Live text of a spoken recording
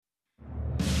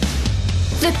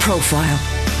The Profile.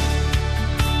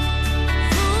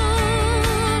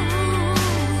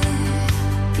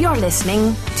 You're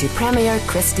listening to Premier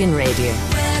Christian Radio.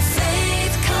 Where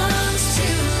faith comes to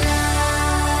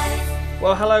life.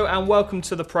 Well, hello and welcome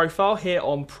to The Profile here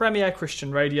on Premier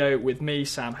Christian Radio with me,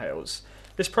 Sam Hales.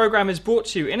 This programme is brought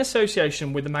to you in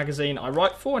association with the magazine I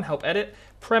write for and help edit,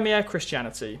 Premier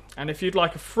Christianity. And if you'd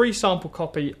like a free sample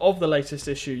copy of the latest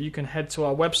issue, you can head to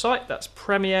our website, that's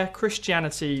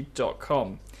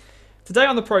premierchristianity.com. Today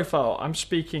on The Profile, I'm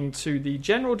speaking to the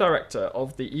General Director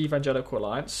of the Evangelical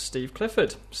Alliance, Steve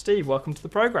Clifford. Steve, welcome to the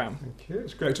programme. Thank you.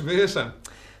 It's great to be here, Sam.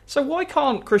 So why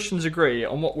can't Christians agree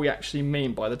on what we actually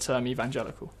mean by the term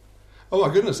evangelical? Oh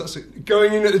my goodness, that's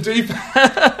going in at the deep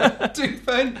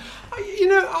end.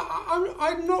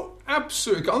 I'm not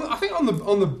absolutely. I think on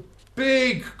the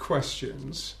big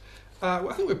questions, I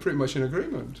think we're pretty much in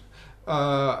agreement.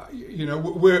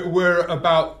 We're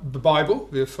about the Bible,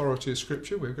 the authority of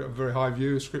Scripture. We've got a very high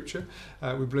view of Scripture.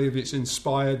 We believe it's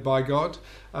inspired by God.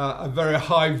 A very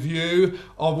high view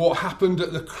of what happened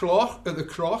at the cross.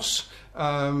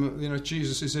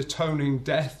 Jesus' atoning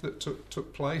death that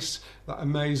took place, that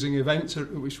amazing event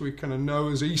which we kind of know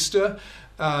as Easter.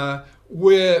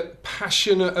 We're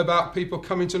passionate about people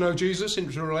coming to know Jesus,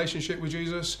 into a relationship with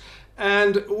Jesus.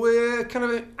 And we're kind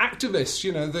of activists,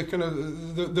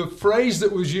 the phrase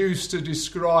that was used to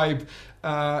describe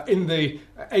in the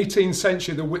 18th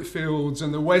century the Whitfields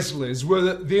and the Wesleys were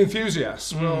the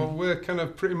enthusiasts. Well, we're kind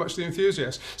of pretty much the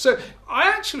enthusiasts. So I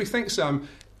actually think, Sam,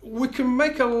 we can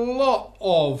make a lot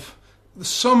of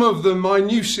some of the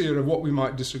minutiae of what we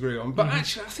might disagree on. But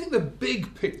actually, I think the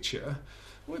big picture,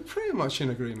 we're pretty much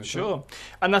in agreement. Sure.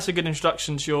 And that's a good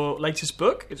introduction to your latest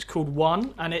book. It's called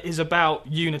One, and it is about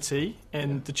unity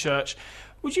in the church.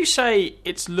 Would you say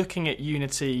it's looking at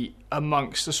unity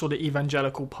amongst the sort of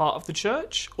evangelical part of the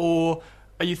church? Or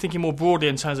are you thinking more broadly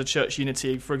in terms of church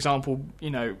unity? For example,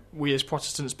 we as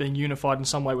Protestants being unified in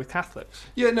some way with Catholics?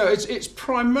 Yeah, no, it's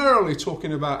primarily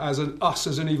talking about us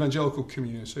as an evangelical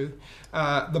community.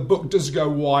 The book does go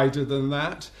wider than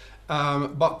that.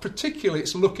 But particularly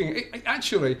it's looking...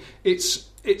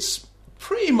 It's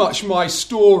pretty much my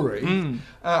story.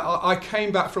 I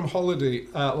came back from holiday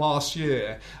last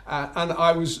year and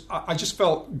I just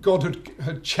felt God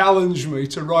had challenged me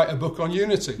to write a book on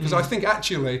unity, because I think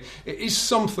actually it is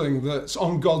something that's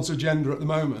on God's agenda at the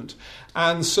moment.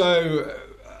 And so,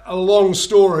 a long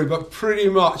story, but pretty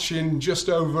much in just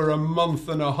over a month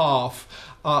and a half,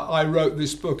 I wrote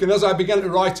this book. And as I began to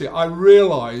write it, I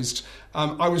realised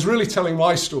I was really telling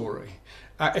my story.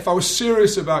 If I was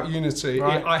serious about unity,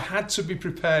 right, I had to be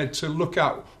prepared to look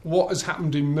at what has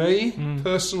happened in me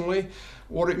personally,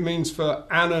 what it means for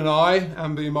Anne and I,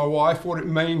 Anne being my wife, what it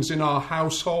means in our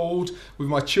household, with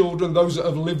my children, those that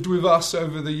have lived with us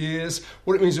over the years,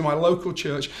 what it means in my local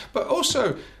church, but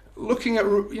also looking at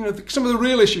some of the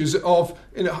real issues of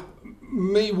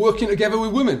me working together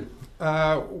with women.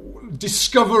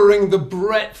 Discovering the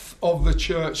breadth of the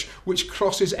church which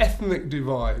crosses ethnic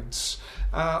divides,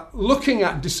 looking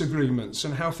at disagreements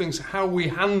and how we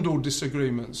handle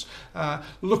disagreements,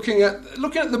 looking at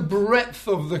the breadth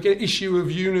of the issue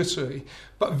of unity,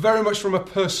 but very much from a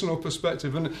personal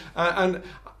perspective. And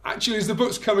actually, as the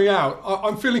book's coming out,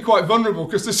 I'm feeling quite vulnerable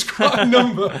because there's quite a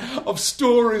number of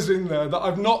stories in there that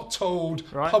I've not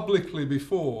told publicly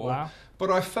before. Wow. But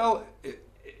I felt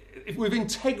with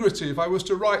integrity, if I was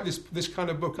to write this kind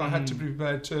of book, I had to be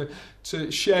prepared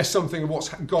to share something of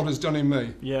what God has done in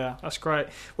me. Yeah, that's great.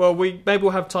 Well, maybe we'll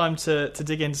have time to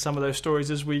dig into some of those stories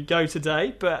as we go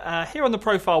today. But here on The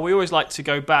Profile, we always like to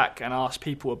go back and ask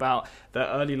people about their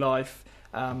early life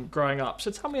growing up.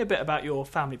 So tell me a bit about your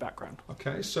family background.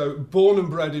 Okay, so born and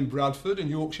bred in Bradford in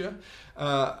Yorkshire.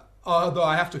 Although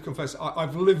I have to confess,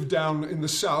 I've lived down in the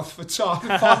south for far too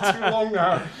long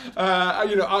now.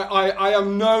 I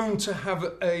am known to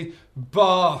have a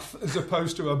bath as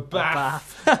opposed to a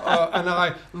bath. And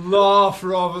I laugh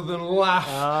rather than laugh.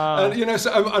 And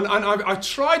I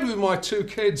tried with my two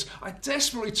kids. I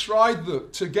desperately tried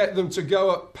to get them to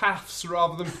go at paths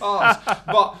rather than paths.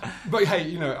 but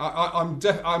hey,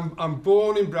 I'm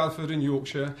born in Bradford in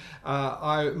Yorkshire.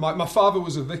 My father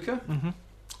was a vicar.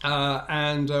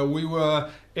 And we were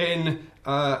in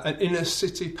an inner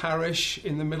city parish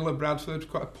in the middle of Bradford,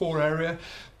 quite a poor area.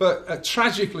 But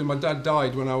tragically, my dad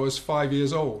died when I was 5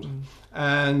 years old.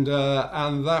 And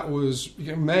that was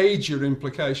major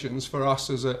implications for us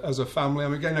as a family.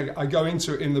 And again, I go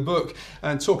into it in the book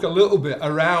and talk a little bit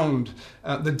around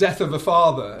the death of a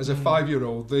father as a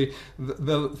 5-year-old.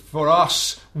 For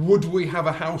us, would we have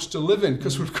a house to live in?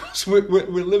 Because of course we're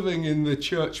living in the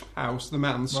church house, the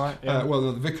manse, right, yeah.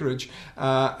 The vicarage,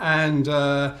 and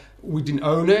We didn't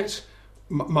own it.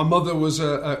 My mother was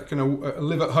a kind of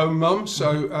live-at-home mum,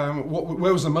 so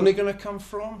where was the money going to come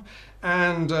from?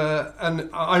 And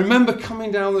I remember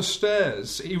coming down the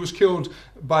stairs. He was killed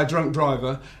by a drunk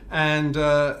driver, and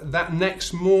that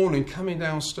next morning coming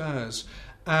downstairs,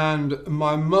 and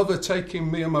my mother taking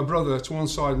me and my brother to one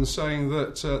side and saying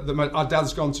that our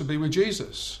dad's gone to be with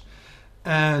Jesus,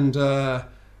 and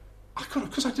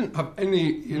because I didn't have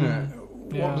any,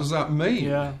 what does that mean?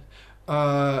 Yeah.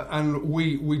 And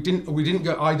we didn't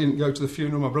go. I didn't go to the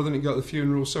funeral. My brother didn't go to the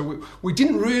funeral. So we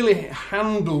didn't really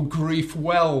handle grief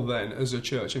well then as a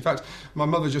church. In fact, my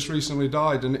mother just recently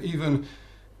died, and even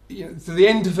to the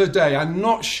end of her day, I'm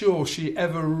not sure she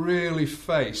ever really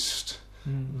faced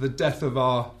the death of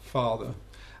our father,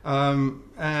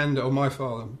 or my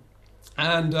father,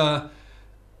 and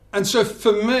so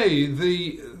for me,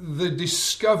 the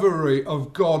discovery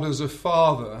of God as a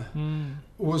father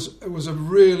was a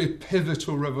really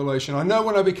pivotal revelation. I know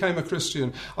when I became a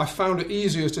Christian, I found it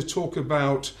easier to talk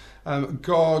about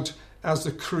God as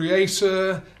the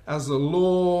creator, as the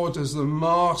Lord, as the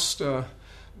master,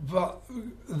 but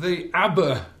the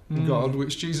Abba God,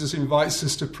 which Jesus invites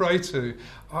us to pray to,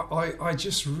 I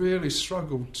just really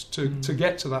struggled to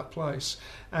get to that place.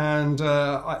 And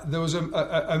there was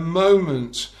a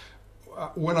moment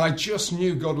when I just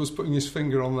knew God was putting his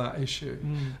finger on that issue.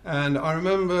 And I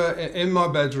remember in my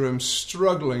bedroom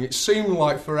struggling, it seemed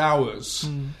like for hours,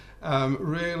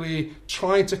 really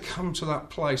trying to come to that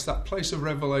place of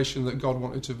revelation that God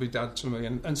wanted to be dad to me,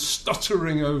 and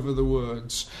stuttering over the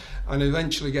words, and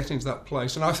eventually getting to that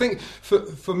place. And I think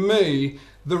for me,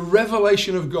 the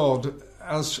revelation of God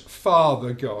as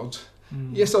Father God,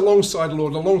 yes, alongside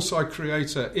Lord, alongside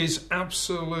Creator, is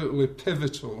absolutely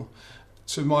pivotal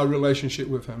to my relationship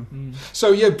with him.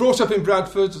 So brought up in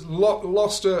Bradford,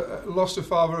 lost a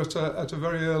father at a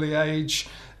very early age,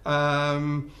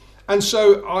 and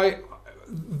so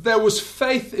there was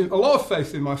a lot of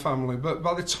faith in my family, but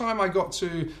by the time I got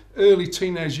to early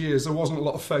teenage years, there wasn't a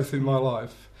lot of faith in my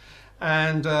life,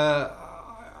 and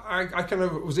I kind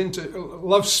of was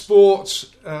loved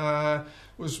sports.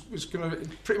 Was going to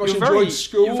pretty much enjoyed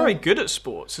school. You're very good at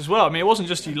sports as well. I mean, it wasn't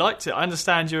just you liked it. I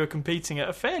understand you were competing at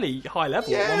a fairly high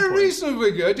level at one point.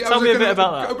 Reasonably good. Tell me a bit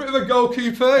about that. A bit of a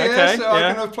goalkeeper, okay, so I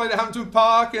kind of played at Hampton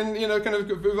Park, and kind of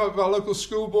with our local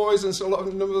schoolboys, and so a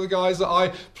number of the guys that I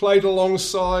played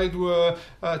alongside were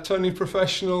turning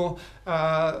professional.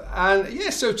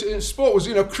 So sport was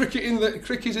cricket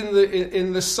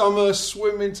in the summer,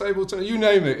 swimming, table tennis, you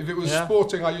name it. If it was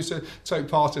sporting, I used to take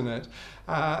part in it.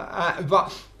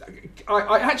 But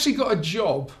I actually got a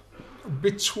job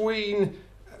between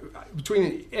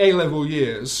A-level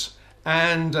years,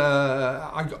 and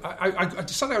I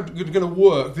decided I was going to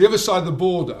work the other side of the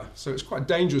border. So it's quite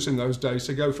dangerous in those days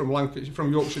to go from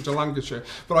Yorkshire to Lancashire.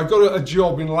 But I got a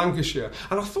job in Lancashire,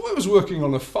 and I thought I was working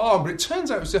on a farm, but it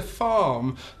turns out it was a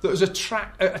farm that was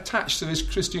attached to this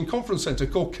Christian conference centre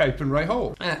called Cape and Ray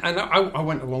Hall. And I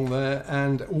went along there,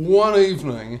 and one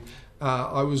evening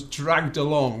I was dragged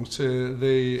along to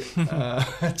the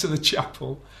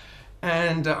chapel,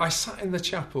 and I sat in the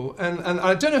chapel, and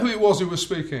I don't know who it was who was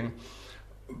speaking,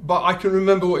 but I can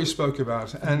remember what he spoke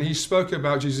about, and he spoke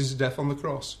about Jesus' death on the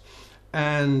cross,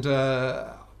 and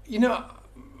Sam,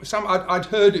 I'd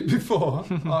heard it before.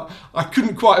 I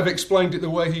couldn't quite have explained it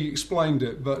the way he explained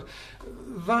it, but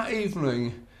that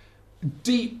evening,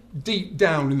 deep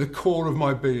down in the core of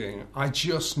my being, I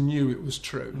just knew it was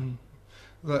true.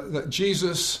 That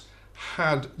Jesus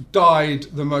had died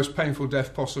the most painful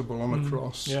death possible on a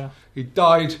cross. Yeah. He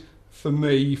died for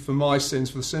me, for my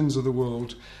sins, for the sins of the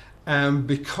world, and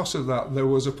because of that, there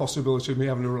was a possibility of me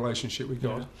having a relationship with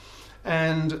God.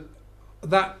 And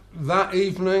that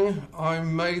evening, I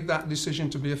made that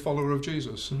decision to be a follower of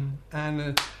Jesus.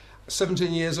 And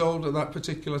 17 years old at that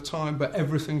particular time, but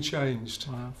everything changed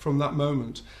from that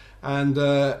moment. And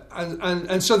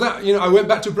so that, I went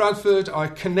back to Bradford, I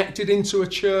connected into a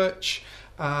church,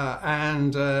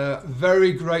 and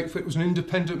very grateful. It was an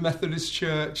independent Methodist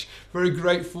church, very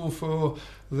grateful for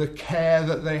the care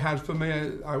that they had for me.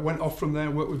 I went off from there,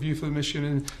 worked with Youth for the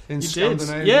Mission in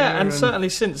Scandinavia. Yeah, and certainly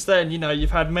since then, you've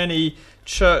had many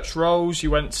church roles. You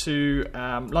went to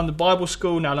London Bible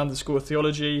School, now London School of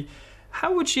Theology.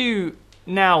 How would you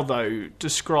now, though,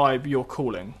 describe your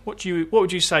calling? What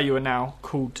would you say you are now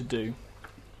called to do?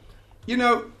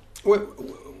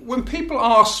 When people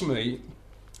ask me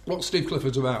what Steve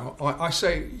Clifford's about, I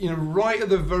say, right at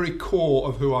the very core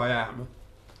of who I am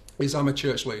is I'm a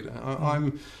church leader.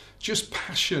 I'm just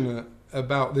passionate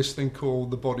about this thing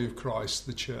called the body of Christ,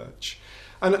 the church.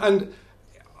 And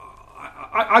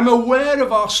I'm aware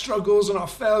of our struggles and our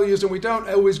failures, and we don't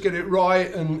always get it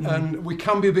right, and we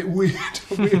can be a bit weird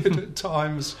at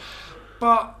times.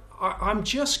 But I'm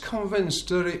just convinced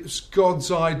that it's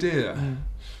God's idea,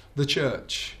 the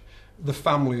church, the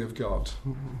family of God.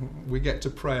 We get to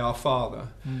pray our Father,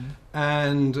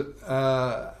 and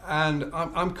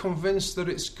I'm convinced that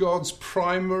it's God's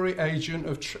primary agent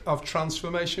of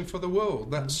transformation for the world.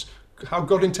 That's how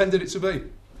God intended it to be.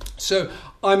 So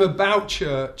I'm about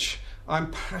church.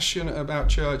 I'm passionate about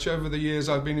church. Over the years,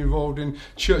 I've been involved in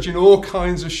church in all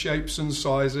kinds of shapes and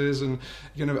sizes, and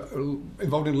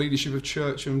involved in leadership of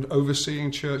church and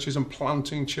overseeing churches and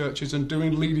planting churches and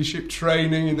doing leadership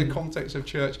training in the context of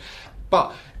church.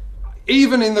 But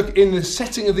even in the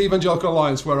setting of the Evangelical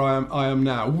Alliance, where I am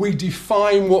now, we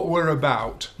define what we're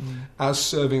about as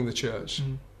serving the church.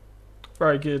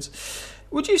 Very good.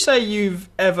 Would you say you've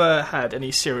ever had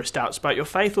any serious doubts about your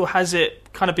faith, or has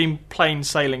it kind of been plain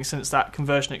sailing since that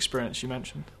conversion experience you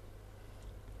mentioned?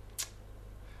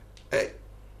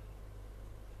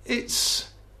 It's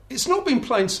not been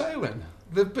plain sailing.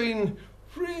 There have been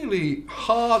really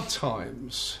hard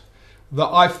times that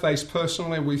I've faced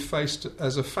personally, we've faced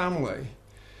as a family.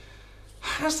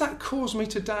 Has that caused me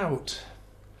to doubt?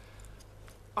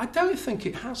 I don't think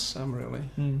it has, Sam, really.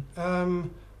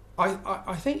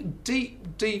 I think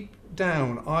deep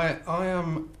down, I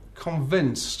am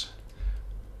convinced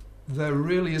there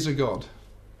really is a God,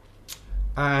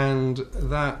 and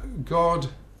that God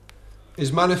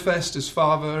is manifest as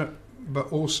Father,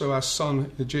 but also as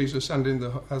Son, Jesus, and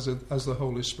as the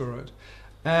Holy Spirit.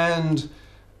 And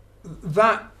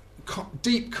that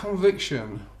deep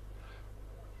conviction,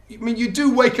 I mean, you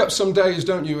do wake up some days,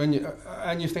 don't you,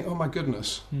 and you think, oh my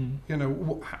goodness,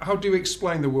 how do you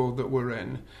explain the world that we're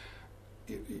in?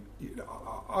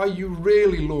 Are you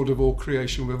really Lord of all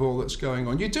creation with all that's going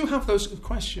on? You do have those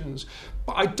questions,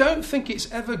 but I don't think it's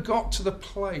ever got to the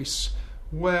place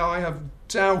where I have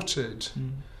doubted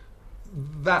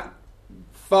that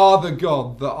Father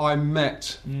God that I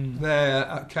met there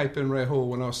at Cape Henry Hall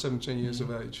when I was 17 years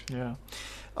of age. Yeah.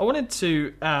 I wanted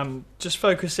to just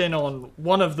focus in on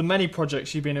one of the many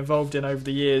projects you've been involved in over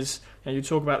the years. You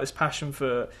talk about this passion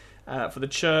for the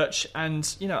church,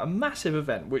 and a massive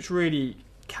event which really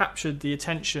captured the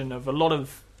attention of a lot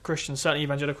of Christians, certainly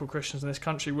evangelical Christians in this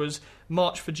country, was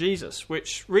March for Jesus,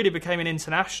 which really became an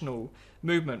international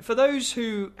movement. For those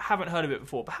who haven't heard of it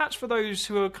before, perhaps for those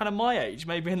who are kind of my age,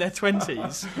 maybe in their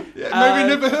 20s. Maybe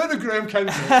never heard of Graham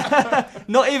Kendrick.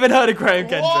 Not even heard of Graham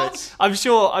Kendrick. What? I'm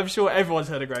sure everyone's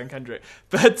heard of Graham Kendrick.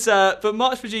 But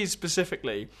March for Jesus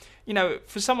specifically,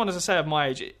 for someone, as I say, of my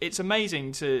age, it's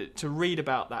amazing to read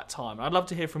about that time. I'd love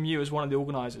to hear from you as one of the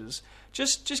organisers.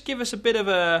 Just give us a bit of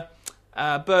a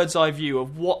bird's eye view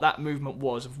of what that movement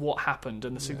was, of what happened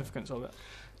and the significance of it.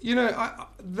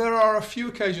 There are a few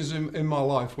occasions in my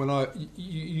life when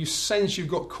you sense you've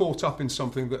got caught up in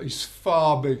something that is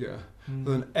far bigger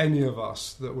than any of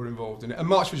us that were involved in it. And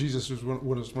March for Jesus was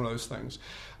one of those things.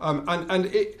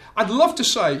 I'd love to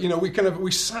say,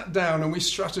 we sat down and we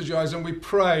strategized and we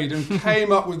prayed and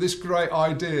came up with this great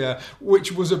idea,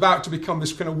 which was about to become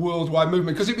this kind of worldwide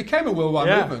movement, because it became a worldwide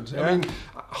movement. Yeah. I mean,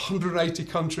 180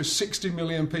 countries, 60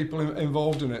 million people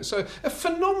involved in it. So a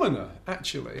phenomena,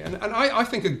 actually. And I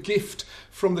think a gift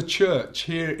from the church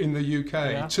here in the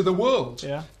UK to the world.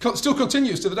 Yeah. Still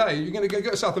continues to the day. You're going to go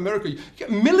to South America, you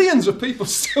get millions of people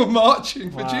still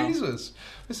marching for Jesus.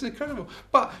 This is incredible.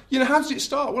 But, how does it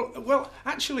start? Well,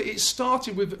 actually, it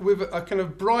started with a kind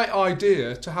of bright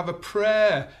idea to have a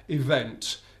prayer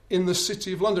event in the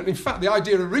City of London. In fact, the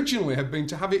idea originally had been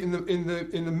to have it in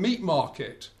the meat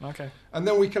market. Okay. And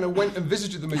then we kind of went and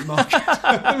visited the meat market.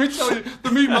 Let me tell you,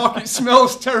 the meat market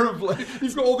smells terribly.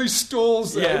 You've got all these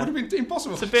stalls there. Yeah. It would have been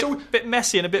impossible. It's a bit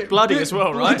messy and a bit bloody as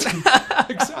well, right?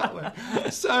 Exactly.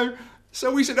 So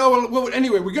we said, well,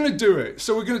 anyway, we're going to do it.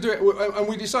 So we're going to do it. And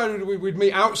we decided we'd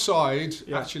meet outside,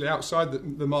 actually outside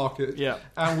the market. Yeah.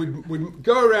 And we'd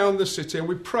go around the city and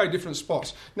we'd pray different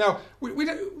spots. Now,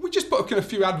 we just put a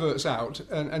few adverts out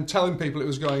and telling people it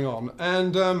was going on.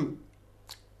 And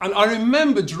I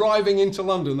remember driving into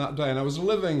London that day, and I was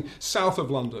living south of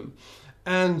London.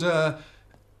 And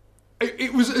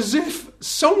it was as if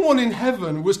someone in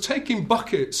heaven was taking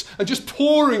buckets and just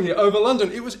pouring it over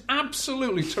London. It was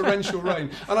absolutely torrential rain.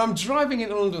 And I'm driving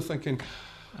into London thinking,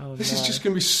 this is just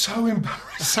going to be so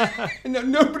embarrassing.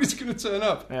 Nobody's going to turn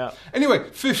up. Yeah. Anyway,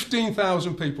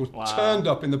 15,000 people turned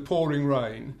up in the pouring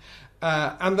rain.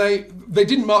 And they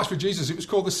didn't march for Jesus. It was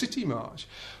called the City March.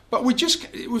 But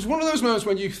it was one of those moments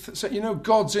when you say,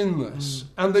 God's in this.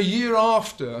 And the year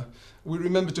after, we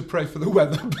remembered to pray for the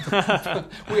weather.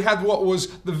 We had what was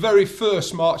the very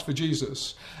first March for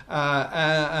Jesus.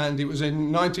 and it was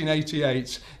in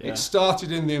 1988. Yeah. It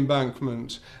started in the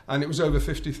Embankment, and it was over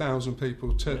 50,000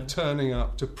 people turning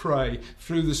up to pray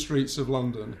through the streets of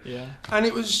London. Yeah. And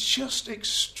it was just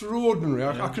extraordinary.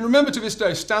 I can remember to this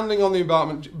day standing on the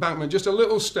embankment, just a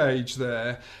little stage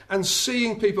there, and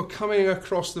seeing people coming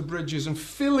across the bridges and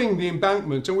filling the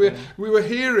embankment. And we were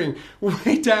hearing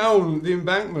way down the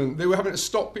embankment, they were having to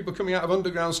stop people coming out of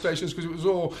underground stations because it was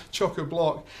all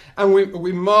chock-a-block. And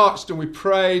we marched and we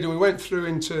prayed and we went through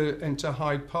into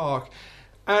Hyde Park.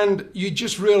 And you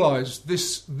just realised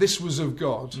this was of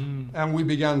God. And we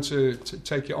began to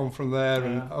take it on from there. Yeah.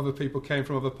 And other people came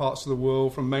from other parts of the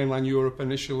world, from mainland Europe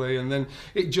initially, and then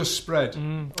it just spread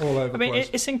all over the place.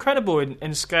 It's incredible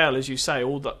in scale, as you say,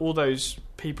 all those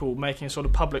people making a sort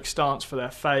of public stance for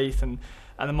their faith, and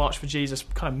the March for Jesus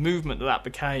kind of movement that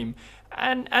became.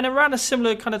 And around a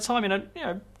similar kind of time,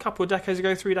 a couple of decades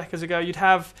ago, 3 decades ago, you'd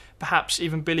have perhaps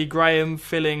even Billy Graham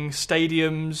filling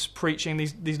stadiums, preaching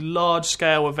these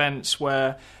large-scale events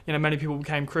where many people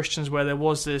became Christians, where there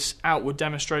was this outward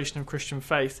demonstration of Christian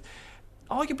faith.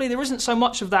 Arguably, there isn't so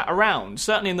much of that around,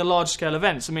 certainly in the large-scale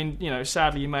events. I mean,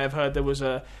 sadly, you may have heard there was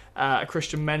a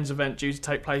Christian men's event due to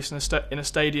take place in a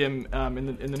stadium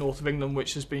in the north of England,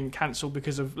 which has been cancelled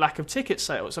because of lack of ticket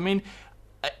sales. I mean,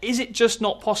 is it just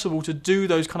not possible to do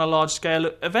those kind of large-scale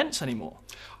events anymore?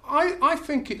 I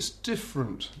think it's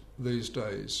different these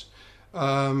days.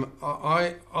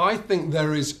 I think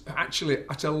there is actually,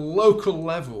 at a local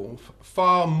level,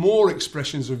 far more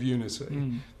expressions of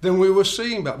unity than we were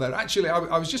seeing back then. Actually,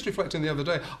 I was just reflecting the other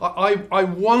day. I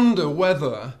wonder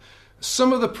whether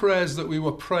some of the prayers that we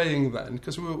were praying then,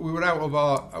 because we were out of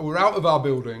our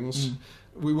buildings.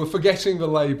 We were forgetting the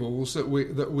labels that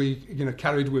we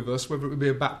carried with us, whether it would be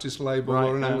a Baptist label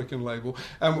or an Anglican label,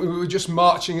 and we were just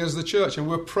marching as the church, and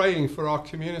we were praying for our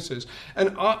communities.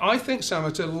 And I think, Sam,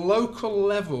 at a local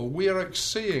level, we are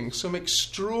seeing some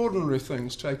extraordinary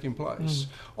things taking place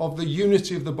of the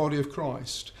unity of the body of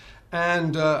Christ.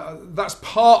 And that's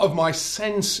part of my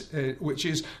sense, which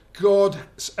is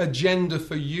God's agenda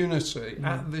for unity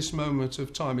at this moment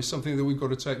of time is something that we've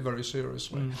got to take very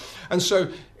seriously. And so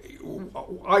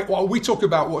we talk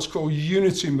about what's called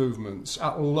unity movements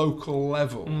at local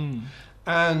level.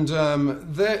 And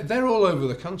they're all over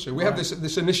the country. We have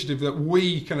this initiative that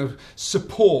we kind of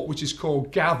support, which is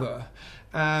called Gather.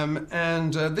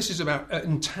 And this is about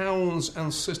in towns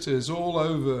and cities all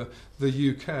over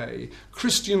the UK,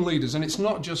 Christian leaders, and it's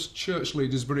not just church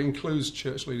leaders, but it includes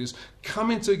church leaders,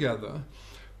 coming together,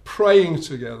 praying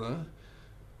together,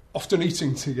 often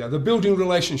eating together, building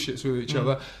relationships with each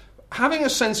other, having a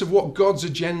sense of what God's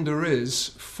agenda is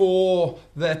for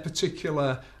their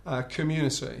particular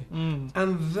community.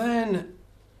 And then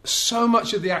so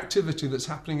much of the activity that's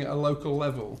happening at a local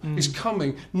level is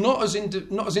coming not as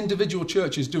individual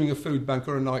churches doing a food bank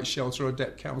or a night shelter or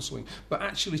debt counselling, but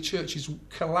actually churches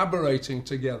collaborating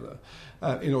together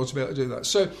in order to be able to do that.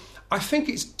 So I think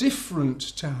it's different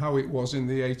to how it was in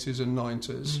the 80s and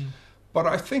 90s. But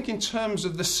I think in terms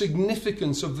of the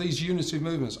significance of these unity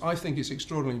movements, I think it's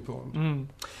extraordinarily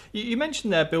important. You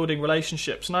mentioned there building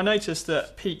relationships, and I noticed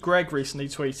that Pete Gregg recently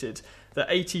tweeted that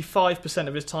 85%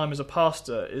 of his time as a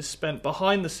pastor is spent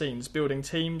behind the scenes building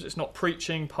teams. It's not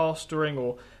preaching, pastoring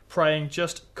or praying,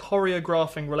 just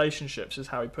choreographing relationships is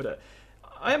how he put it.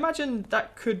 I imagine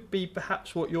that could be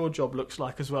perhaps what your job looks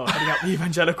like as well, heading up the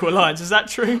Evangelical Alliance. Is that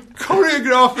true?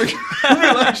 Choreographing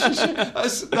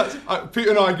relationship. Peter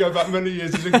and I go back many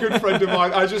years. He's a good friend of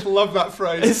mine. I just love that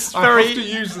phrase. It's very have to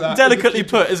use that delicately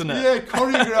put, isn't it? Yeah,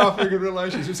 choreographing a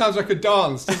relationship. It sounds like a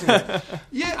dance, doesn't it?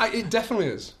 Yeah, it definitely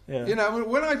is. Yeah.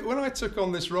 When I took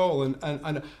on this role,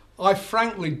 and I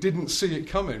frankly didn't see it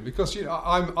coming, because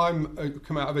I'm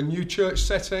come out of a new church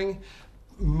setting.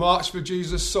 March for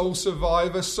Jesus, Soul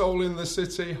Survivor, Soul in the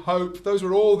City, Hope. Those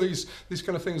were all these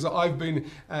kind of things that I've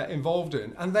been involved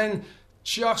in. And then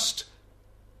just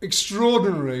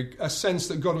extraordinary a sense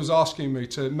that God was asking me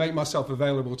to make myself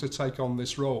available to take on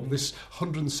this role, this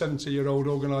 170-year-old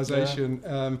organisation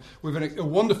with a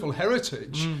wonderful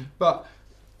heritage. But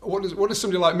what does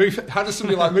somebody like me? How does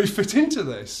somebody like me fit into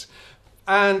this?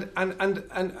 And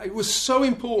it was so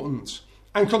important,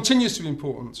 and continues to be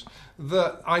important,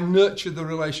 that I nurtured the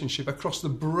relationship across the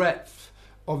breadth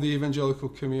of the evangelical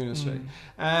community.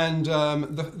 And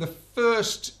the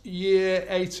first year,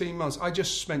 18 months, I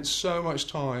just spent so much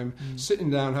time sitting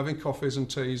down, having coffees and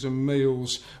teas and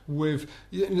meals with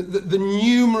the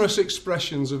numerous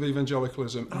expressions of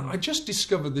evangelicalism. And I just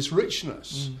discovered this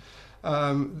richness.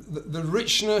 The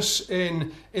richness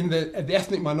in the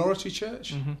ethnic minority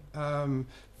church.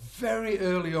 Very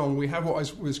early on, we had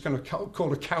what was kind of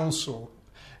called a council.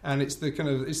 and it's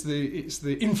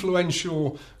the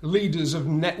influential leaders of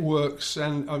networks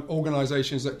and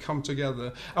organisations that come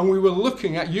together. And we were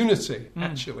looking at unity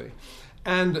actually,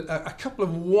 and a couple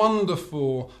of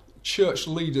wonderful church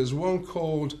leaders, one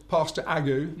called Pastor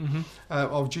Agu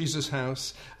of Jesus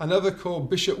House, another called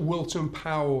Bishop Wilton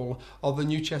Powell of the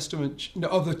New Testament,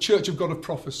 of the Church of God of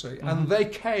Prophecy, and they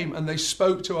came and they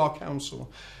spoke to our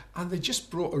council, and they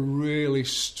just brought a really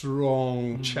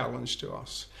strong challenge to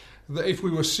us. That if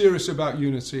we were serious about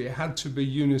unity, it had to be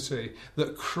unity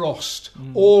that crossed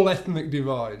all ethnic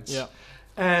divides. Yeah.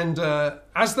 And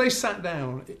as they sat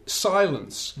down,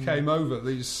 silence came over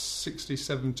these 60,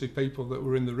 70 people that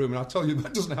were in the room. And I tell you,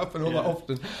 that doesn't happen all that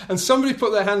often. And somebody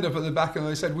put their hand up at the back and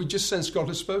they said, we just sense God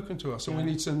has spoken to us and we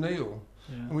need to kneel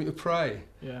and we need to pray.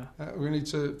 Yeah. We need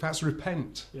to perhaps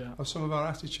repent of some of our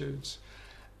attitudes.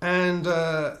 And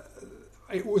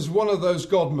it was one of those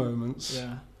God moments.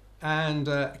 Yeah. And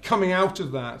coming out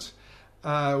of that,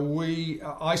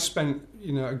 I spent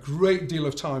a great deal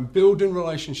of time building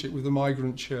relationship with the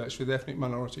migrant church, with the ethnic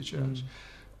minority church.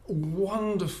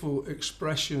 Wonderful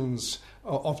expressions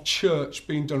of church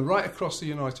being done right across the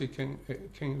United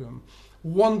Kingdom.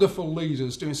 Wonderful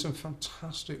leaders doing some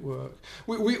fantastic work.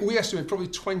 We estimate probably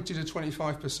 20 to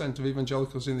 25% of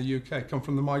evangelicals in the UK come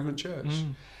from the migrant church.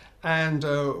 And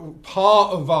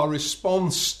part of our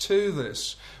response to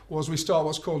this was we start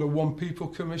what's called a One People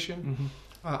Commission.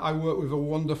 I work with a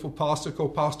wonderful pastor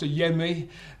called Pastor Yemi,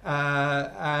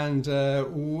 and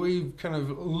we kind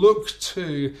of look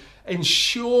to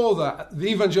ensure that the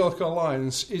Evangelical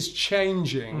Alliance is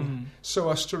changing so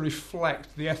as to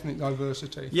reflect the ethnic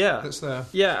diversity that's there.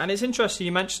 Yeah, and it's interesting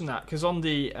you mentioned that, because on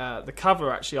the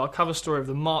cover, actually, our cover story of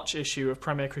the March issue of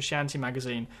Premier Christianity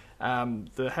magazine,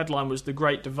 the headline was The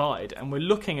Great Divide, and we're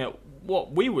looking at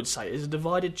what we would say is a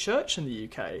divided church in the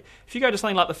UK. If you go to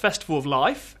something like the Festival of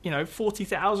Life,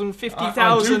 40,000,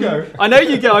 50,000... I do go. I know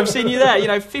you go, I've seen you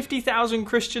there. 50,000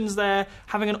 Christians there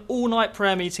having an all-night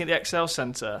prayer meeting at the Excel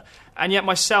Centre. And yet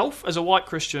myself, as a white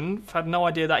Christian, had no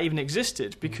idea that even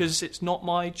existed, because it's not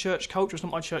my church culture, it's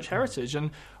not my church heritage. And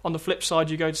on the flip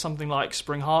side, you go to something like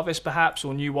Spring Harvest, perhaps,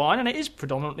 or New Wine, and it is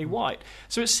predominantly white.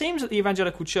 So it seems that the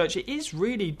evangelical church, it is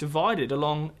really divided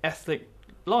along ethnic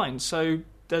lines. So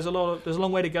there's a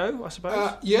long way to go, I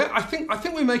suppose. I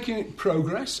think we're making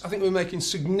progress. I think we're making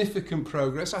significant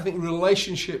progress. I think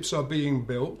relationships are being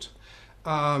built.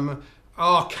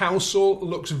 Our council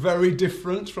looks very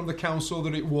different from the council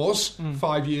that it was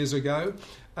 5 years ago.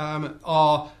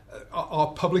 Our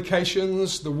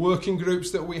publications, the working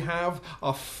groups that we have,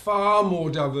 are far more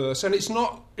diverse, and it's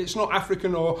not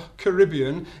African or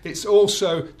Caribbean. It's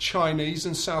also Chinese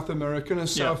and South American and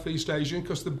Southeast Asian,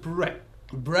 because the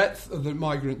breadth of the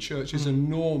migrant church is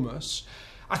enormous.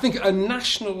 I think at a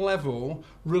national level,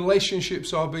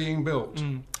 relationships are being built.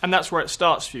 And that's where it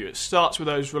starts for you. It starts with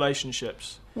those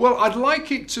relationships. Well, I'd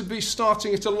like it to be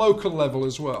starting at a local level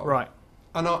as well. Right.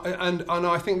 And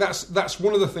I think that's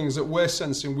one of the things that we're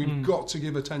sensing we've got to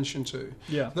give attention to.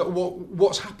 Yeah. That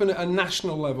what's happened at a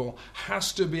national level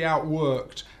has to be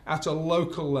outworked at a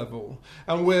local level.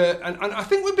 And I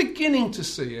think we're beginning to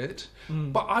see it,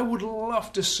 but I would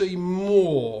love to see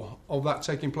more of that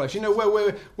taking place.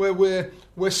 Where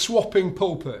we're swapping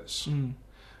pulpits.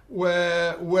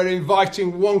 Where we're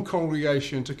inviting one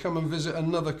congregation to come and visit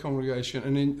another congregation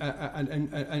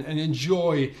and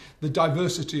enjoy the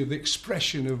diversity of the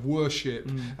expression of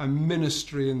worship and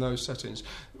ministry in those settings.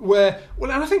 And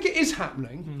I think it is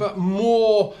happening, but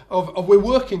more of we're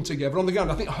working together on the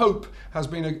ground. I think Hope has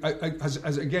been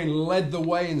has again led the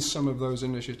way in some of those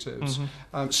initiatives.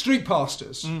 Street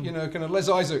pastors, kind of Les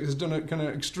Isaac has done a kind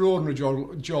of extraordinary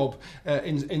job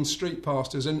in street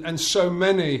pastors, and so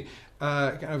many.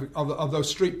 Of those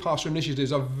street pastor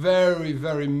initiatives are very,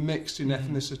 very mixed in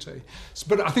ethnicity.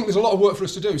 But I think there's a lot of work for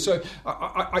us to do. So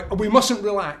we mustn't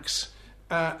relax.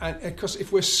 Because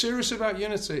if we're serious about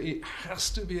unity, it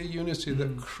has to be a unity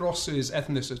that crosses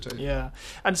ethnicity. Yeah,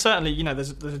 and certainly,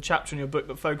 there's a chapter in your book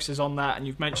that focuses on that, and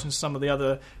you've mentioned some of the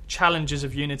other challenges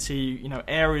of unity,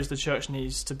 areas the church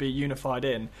needs to be unified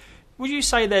in. Would you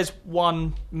say there's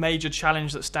one major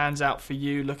challenge that stands out for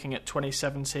you, looking at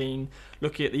 2017,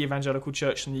 looking at the evangelical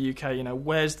church in the UK?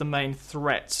 Where's the main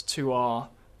threat to our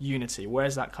unity?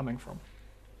 Where's that coming from?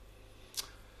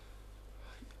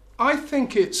 I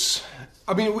think it's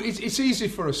easy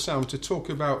for us, Sam, to talk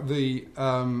about the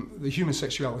human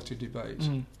sexuality debate.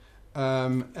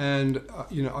 And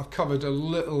I've covered a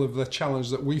little of the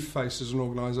challenge that we face as an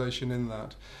organisation in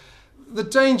that. The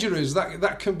danger is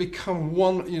that can become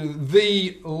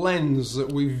the lens that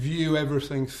we view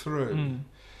everything through.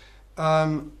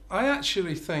 I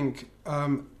actually think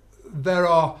there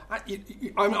are.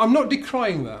 I'm not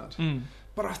decrying that,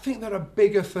 but I think there are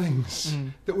bigger things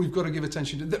that we've got to give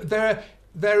attention to.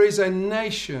 There is a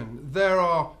nation. There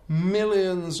are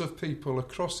millions of people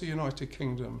across the United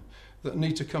Kingdom that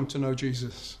need to come to know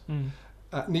Jesus.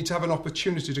 Need to have an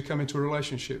opportunity to come into a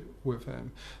relationship with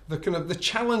him. The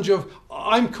challenge of,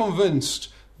 I'm convinced,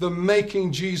 the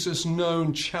making Jesus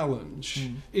known challenge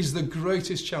is the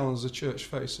greatest challenge the church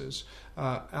faces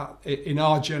in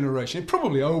our generation. It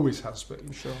probably always has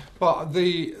been. Sure. But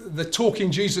the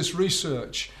Talking Jesus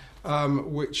research,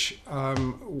 which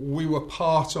we were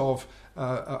part of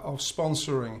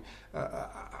sponsoring,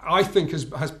 I think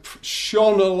has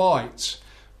shone a light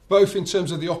both in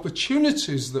terms of the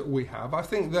opportunities that we have. I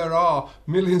think there are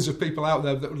millions of people out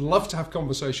there that would love to have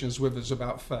conversations with us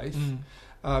about faith.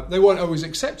 They won't always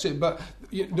accept it, but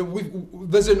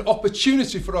there's an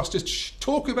opportunity for us to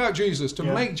talk about Jesus, to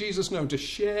make Jesus known, to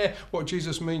share what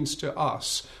Jesus means to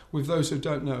us with those who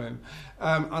don't know him.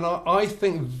 And I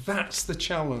think that's the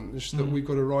challenge that we've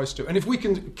got to rise to. And if we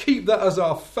can keep that as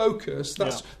our focus,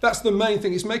 that's the main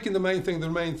thing. It's making the main thing the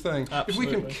main thing. Absolutely. If we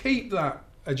can keep that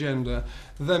agenda,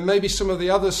 then maybe some of the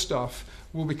other stuff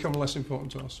will become less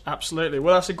important to us. Absolutely.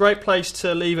 Well, that's a great place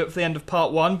to leave it for the end of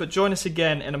part one, but join us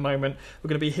again in a moment. We're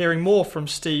going to be hearing more from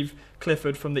Steve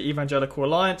Clifford from the Evangelical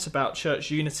Alliance about church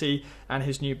unity and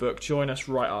his new book. Join us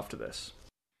right after this.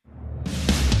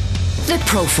 The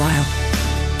Profile.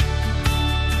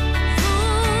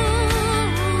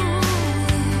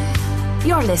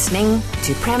 You're listening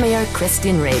to Premier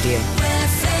Christian Radio.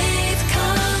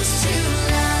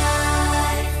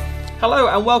 Hello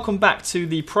and welcome back to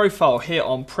The Profile here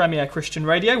on Premier Christian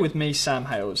Radio with me, Sam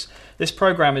Hales. This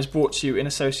programme is brought to you in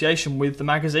association with the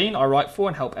magazine I write for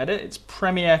and help edit. It's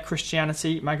Premier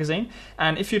Christianity magazine.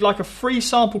 And if you'd like a free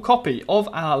sample copy of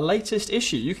our latest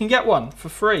issue, you can get one for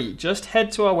free. Just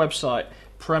head to our website,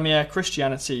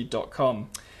 premierchristianity.com.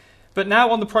 But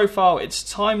now on The Profile, it's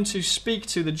time to speak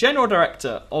to the General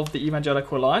Director of the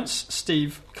Evangelical Alliance,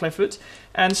 Steve Clifford.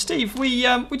 And Steve, we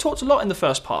talked a lot in the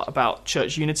first part about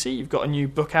church unity. You've got a new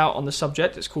book out on the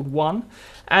subject. It's called One.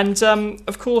 And,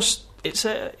 of course, it's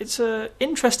a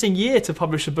interesting year to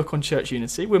publish a book on church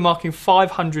unity. We're marking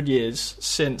 500 years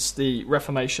since the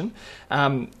Reformation. There's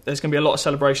going to be a lot of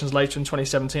celebrations later in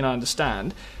 2017, I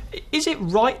understand. Is it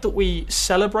right that we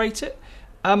celebrate it?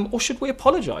 Or should we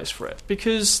apologise for it?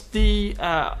 Because the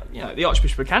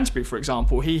Archbishop of Canterbury, for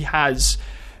example, he has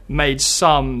made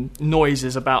some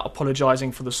noises about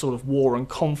apologising for the sort of war and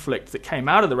conflict that came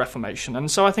out of the Reformation.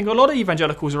 And so I think a lot of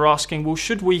evangelicals are asking, well,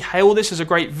 should we hail this as a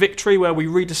great victory where we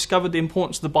rediscovered the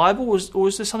importance of the Bible, or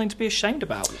is there something to be ashamed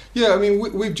about? Yeah, I mean,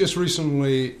 we've just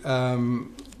recently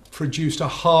produced a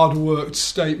hard-worked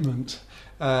statement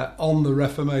on the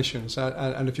Reformation.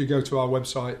 And if you go to our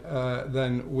website,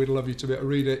 then we'd love you to be able to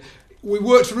read it. We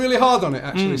worked really hard on it,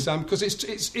 actually, Sam, because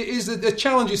it is the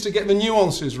challenge is to get the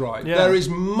nuances right. Yeah. There is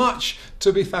much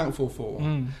to be thankful for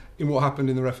in what happened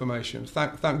in the Reformation.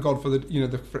 Thank God for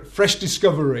the fresh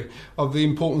discovery of the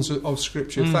importance of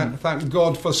Scripture. Thank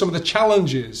God for some of the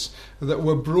challenges that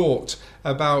were brought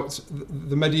about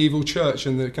the medieval church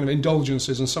and the kind of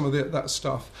indulgences and some of that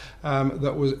stuff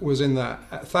that was in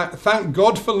that. Thank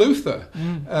God for Luther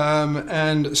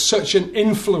and such an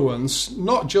influence,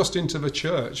 not just into the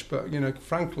church, but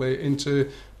frankly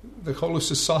into the whole of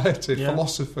society,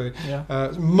 philosophy.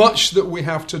 Yeah. Much that we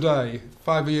have today,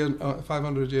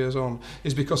 500 years on,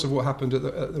 is because of what happened at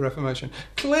the Reformation.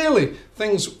 Clearly,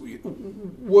 things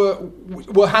were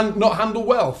not handled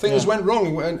well. Things went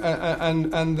wrong,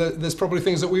 and there's probably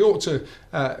things that we ought to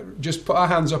just put our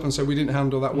hands up and say we didn't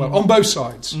handle that well on both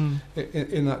sides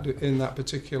in that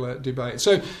particular debate.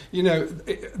 So,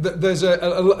 there's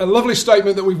a lovely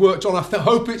statement that we've worked on. I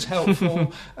hope it's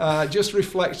helpful, just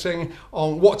reflecting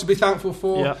on what to be thankful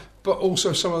for, but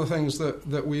also some of the things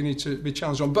that we need to be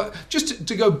challenged on. But just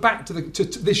to go back to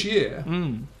this year,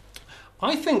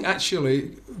 I think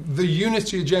actually the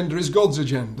unity agenda is God's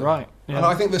agenda. Right. Yeah. And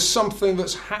I think there's something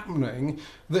that's happening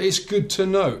that is good to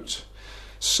note.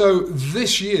 So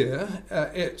this year,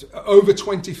 over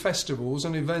 20 festivals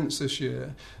and events this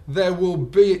year, there will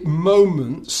be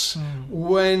moments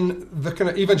when the kind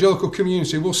of evangelical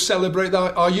community will celebrate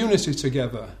our unity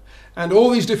together. And all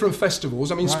these different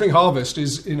festivals, I mean, Spring Harvest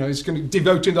is going to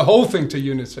devoting the whole thing to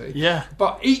unity. Yeah.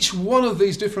 But each one of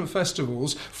these different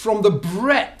festivals, from the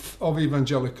breadth of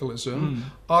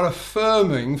evangelicalism, are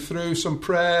affirming through some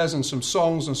prayers and some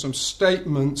songs and some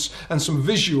statements and some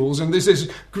visuals. And there's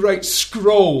this great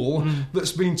scroll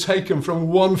that's been taken from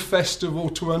one festival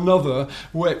to another,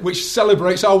 which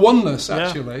celebrates our oneness,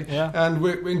 actually. Yeah. And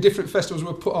in different festivals,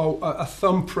 we'll put a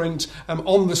thumbprint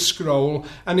on the scroll,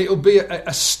 and it'll be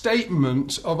a statement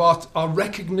statement of our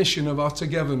recognition of our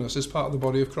togetherness as part of the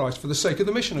body of Christ for the sake of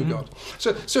the mission of God.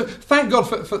 So thank God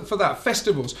for that,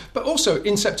 festivals. But also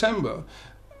in September,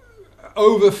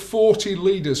 over 40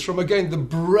 leaders from, again, the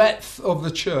breadth of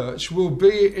the church will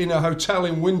be in a hotel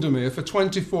in Windermere for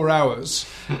 24 hours.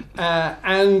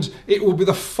 And it will be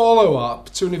the follow-up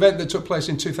to an event that took place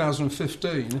in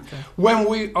 2015, when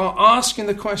we are asking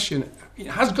the question,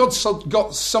 has God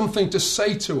got something to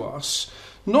say to us,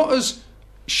 not as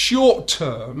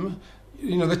short-term,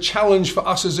 the challenge for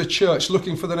us as a church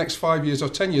looking for the next 5 years or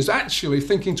 10 years, actually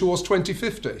thinking towards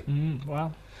 2050.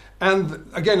 Wow. And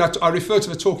again, I referred to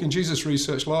the Talking Jesus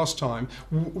research last time.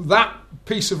 That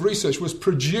piece of research was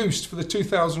produced for the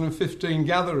 2015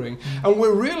 gathering. And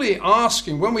we're really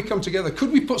asking, when we come together,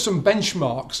 could we put some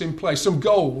benchmarks in place, some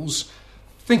goals,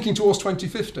 thinking towards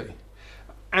 2050?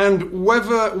 And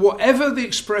whatever the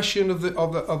expression of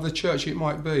the church it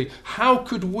might be, how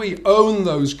could we own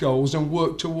those goals and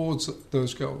work towards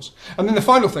those goals? And then the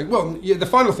final thing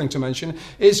to mention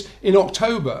is in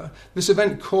October, this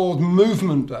event called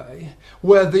Movement Day,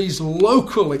 where these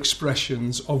local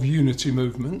expressions of unity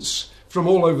movements from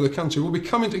all over the country will be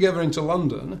coming together into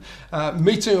London,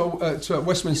 meeting at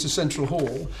Westminster Central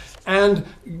Hall, and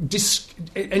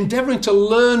endeavouring to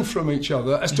learn from each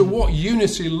other as to what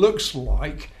unity looks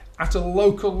like at a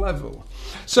local level.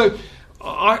 So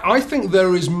I think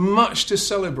there is much to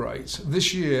celebrate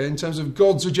this year in terms of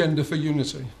God's agenda for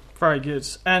unity. Very good.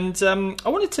 And I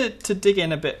wanted to dig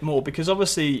in a bit more, because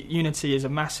obviously unity is a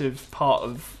massive part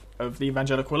of the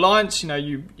Evangelical Alliance.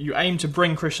 You aim to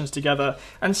bring Christians together.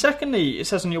 And secondly, it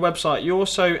says on your website, you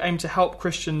also aim to help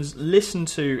Christians listen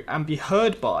to and be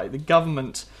heard by the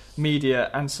government, media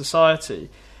and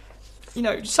society.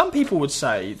 Some people would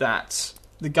say that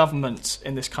the government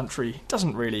in this country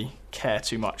doesn't really care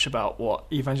too much about what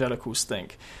evangelicals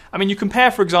think. I mean, you compare,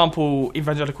 for example,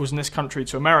 evangelicals in this country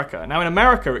to America. Now, in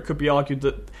America, it could be argued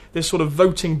that this sort of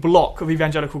voting bloc of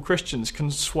evangelical Christians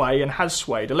can sway and has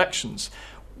swayed elections.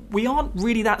 We aren't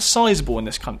really that sizable in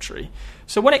this country.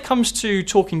 So when it comes to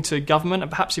talking to government and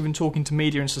perhaps even talking to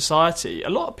media and society, a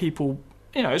lot of people,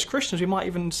 as Christians, we might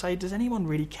even say, does anyone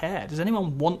really care? Does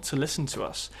anyone want to listen to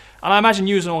us? And I imagine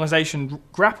you as an organisation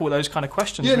grapple with those kind of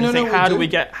questions. How do we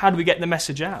get the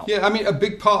message out? Yeah, I mean, a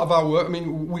big part of our work,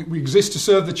 we exist to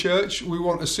serve the church. We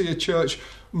want to see a church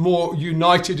more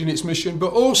united in its mission,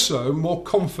 but also more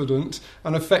confident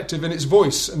and effective in its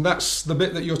voice. And that's the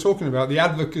bit that you're talking about, the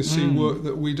advocacy work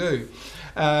that we do.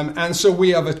 And so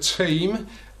we have a team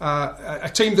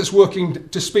that's working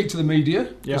to speak to the media,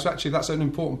 because actually that's an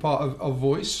important part of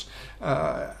voice,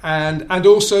 and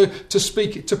also to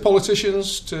speak to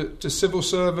politicians, to civil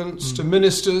servants, to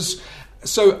ministers.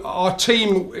 So our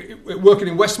team working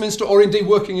in Westminster, or indeed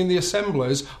working in the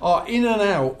assemblies, are in and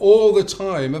out all the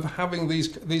time of having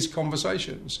these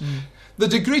conversations. The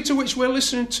degree to which we're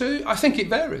listening to, I think it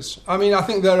varies. I mean, I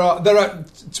think there are,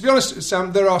 to be honest,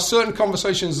 Sam, there are certain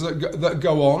conversations that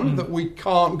go on that we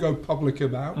can't go public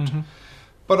about.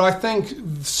 But I think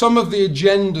some of the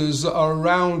agendas that are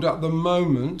around at the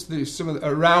moment,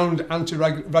 around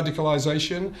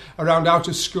anti-radicalisation, around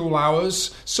out-of-school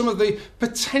hours, some of the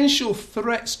potential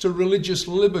threats to religious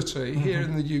liberty here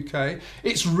in the UK,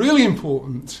 it's really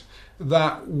important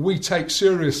that we take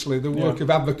seriously the work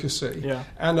of advocacy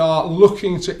and are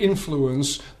looking to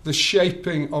influence the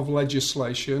shaping of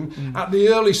legislation at the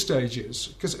early stages.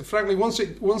 Because frankly, once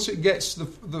it gets to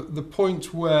the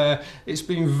point where it's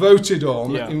being voted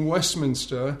on in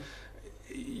Westminster,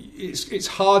 it's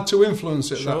hard to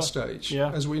influence it at that stage,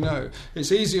 as we know.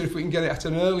 It's easier if we can get it at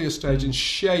an earlier stage and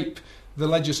shape the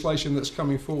legislation that's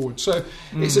coming forward. So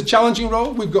it's a challenging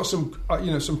role. We've got some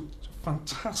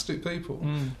fantastic people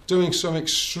doing some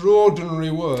extraordinary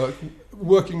work,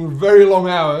 working very long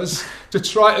hours to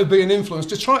try to be an influence,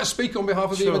 to try to speak on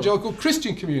behalf of the evangelical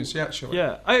Christian community, actually.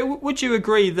 Yeah. Would you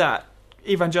agree that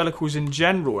evangelicals in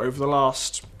general over the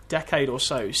last decade or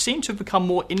so seem to have become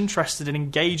more interested in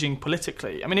engaging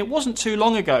politically? I mean, it wasn't too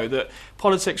long ago that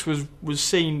politics was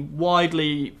seen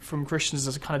widely from Christians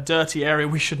as a kind of dirty area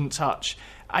we shouldn't touch.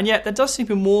 And yet there does seem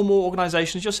to be more and more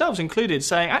organisations, yourselves included,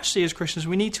 saying, actually, as Christians,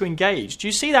 we need to engage. Do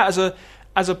you see that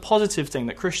as a positive thing,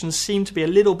 that Christians seem to be a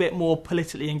little bit more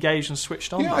politically engaged and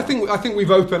switched on? Yeah, I think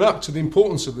we've opened up to the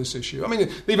importance of this issue. I mean,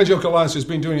 the Evangelical Alliance has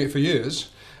been doing it for years,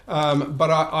 but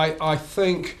I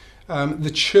think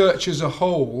the church as a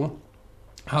whole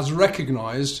has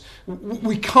recognised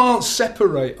we can't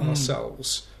separate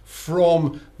ourselves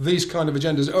from these kind of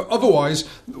agendas. Otherwise,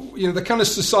 the kind of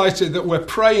society that we're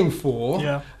praying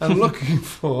for and looking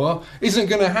for isn't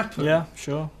going to happen. Yeah,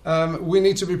 sure. We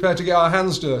need to be prepared to get our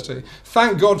hands dirty.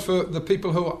 Thank God for the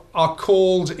people who are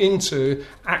called into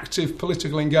active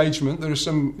political engagement.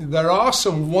 There are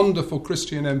some wonderful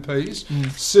Christian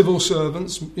MPs, civil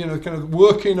servants, kind of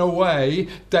working away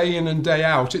day in and day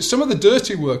out. It's some of the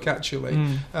dirty work, actually,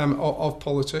 of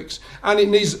politics, and it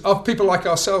needs of people like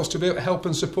ourselves to be able to help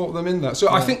and support them in that. So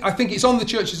I think it's on the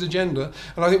church's agenda,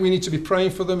 and I think we need to be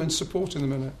praying for them and supporting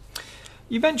them in it.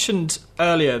 You mentioned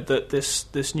earlier that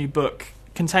this new book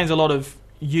contains a lot of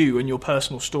you and your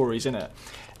personal stories in it.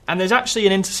 And there's actually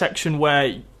an intersection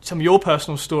where some of your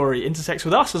personal story intersects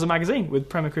with us as a magazine, with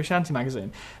Premier Christianity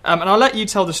magazine. And I'll let you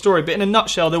tell the story, but in a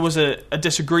nutshell, there was a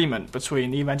disagreement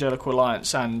between the Evangelical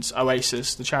Alliance and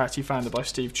Oasis, the charity founded by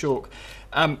Steve Chalk,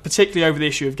 particularly over the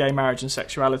issue of gay marriage and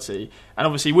sexuality. And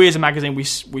obviously, we as a magazine, we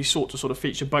sought to sort of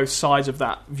feature both sides of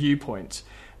that viewpoint,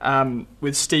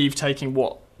 with Steve taking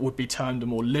what would be termed a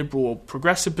more liberal or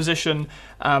progressive position,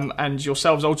 and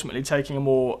yourselves ultimately taking a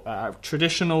more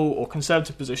traditional or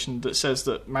conservative position that says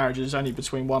that marriage is only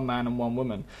between one man and one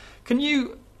woman. Can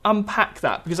you unpack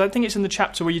that? Because I think it's in the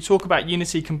chapter where you talk about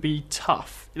unity can be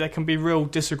tough. There can be real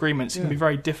disagreements. It can be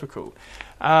very difficult.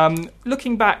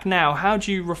 Looking back now, how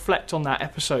do you reflect on that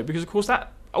episode? Because, of course,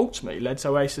 that ultimately led to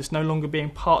Oasis no longer being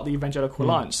part of the Evangelical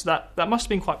Alliance. That must have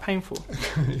been quite painful.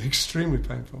 Extremely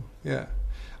painful, yeah.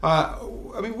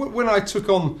 When I took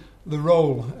on the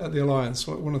role at the Alliance,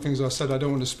 one of the things I said, I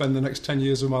don't want to spend the next 10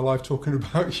 years of my life talking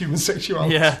about human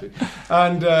sexuality. Yeah.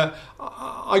 And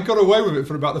I got away with it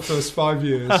for about the first 5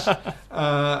 years.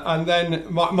 And then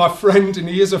my friend, and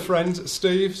he is a friend,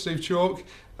 Steve Chalk,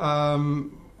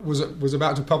 was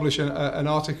about to publish an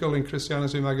article in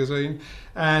Christianity magazine.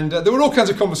 And there were all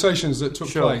kinds of conversations that took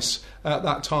place at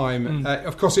that time.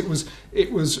 Of course,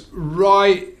 it was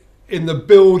right in the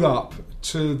build-up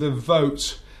to the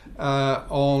vote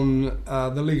on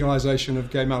the legalisation of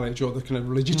gay marriage, or the kind of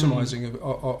legitimising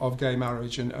of gay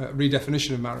marriage and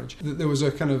redefinition of marriage. There was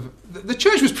a kind of the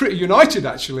church was pretty united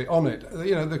actually on it.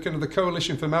 The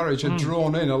Coalition for Marriage had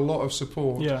drawn in a lot of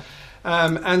support,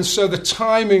 and so the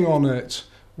timing on it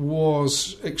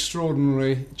was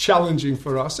extraordinarily challenging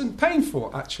for us and painful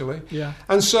actually. Yeah.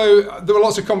 And so there were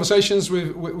lots of conversations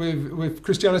with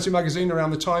Christianity magazine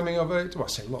around the timing of it. Well, I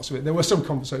say lots of it. There were some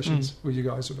conversations with you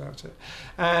guys about it.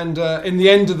 And in the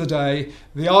end of the day,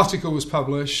 the article was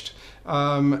published,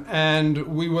 and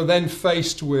we were then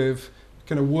faced with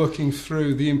kind of working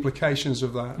through the implications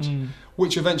of that,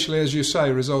 which eventually, as you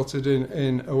say, resulted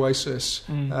in Oasis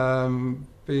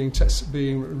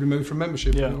being removed from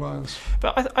membership in the Alliance.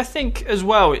 But I think as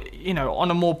well,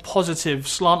 on a more positive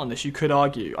slant on this, you could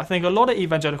argue, I think a lot of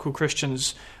evangelical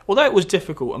Christians, although it was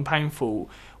difficult and painful,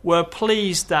 were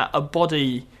pleased that a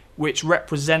body which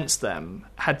represents them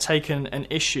had taken an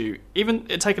issue,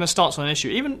 taken a stance on an issue.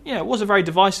 It was a very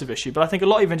divisive issue, but I think a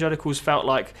lot of evangelicals felt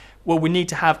like, well, we need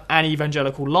to have an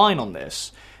evangelical line on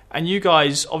this. And you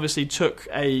guys obviously took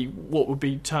what would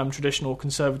be termed traditional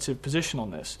conservative position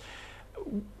on this.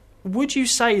 Would you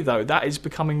say, though, that is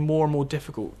becoming more and more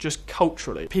difficult, just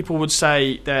culturally? People would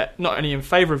say they're not only in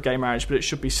favour of gay marriage, but it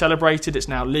should be celebrated, it's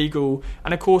now legal.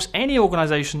 And, of course, any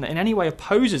organisation that in any way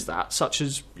opposes that, such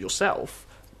as yourself,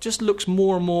 just looks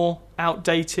more and more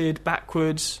outdated,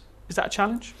 backwards. Is that a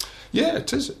challenge? Yeah,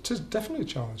 it is definitely a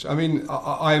challenge. I mean,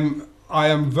 I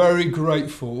am very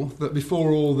grateful that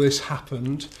before all this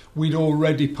happened, we'd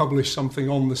already published something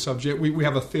on the subject. We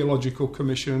have a theological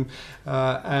commission,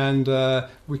 and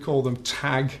we call them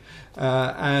TAG,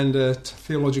 and a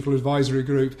theological advisory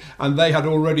group, and they had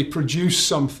already produced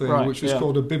something which was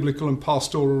called a biblical and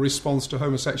pastoral response to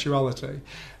homosexuality.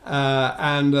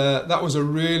 And that was a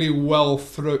really well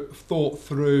thought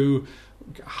through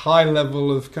high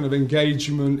level of kind of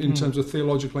engagement in terms of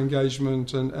theological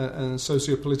engagement and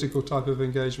socio-political type of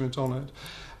engagement on it.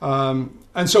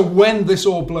 And so when this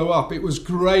all blew up, it was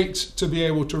great to be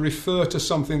able to refer to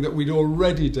something that we'd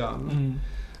already done,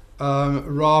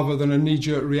 rather than a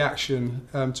knee-jerk reaction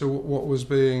to what was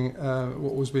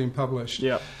being published.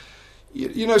 Yeah.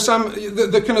 Sam,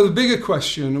 the kind of the bigger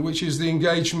question, which is the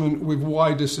engagement with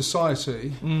wider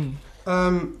society.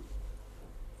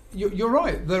 You're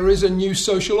right. There is a new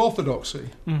social orthodoxy.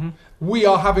 We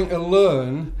are having to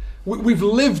learn. We've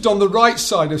lived on the right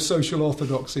side of social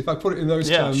orthodoxy, if I put it in those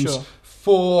terms,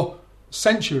 for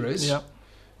centuries. Yeah.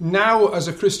 Now, as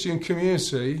a Christian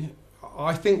community,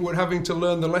 I think we're having to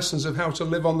learn the lessons of how to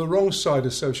live on the wrong side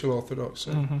of social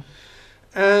orthodoxy.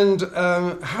 And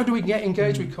how do we get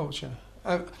engaged with culture?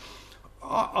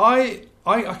 I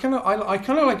kind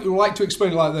of like to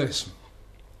explain it like this.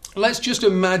 let's just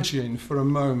imagine for a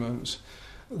moment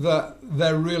that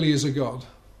there really is a God,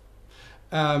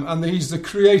 and that he's the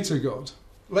creator God.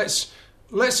 Let's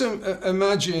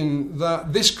imagine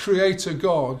that this creator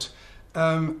God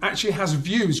actually has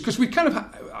views, because we kind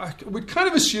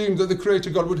of assumed that the creator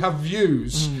God would have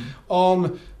views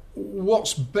on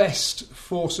what's best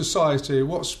for society,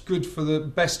 what's good for the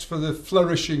best for the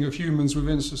flourishing of humans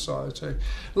within society.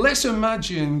 Let's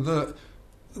imagine that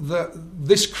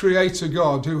this creator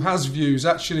God who has views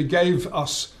actually gave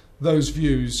us those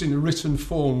views in a written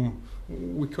form.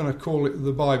 We kind of call it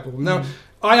the Bible. Now,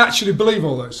 I actually believe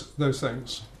all those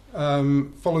things.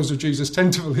 Followers of Jesus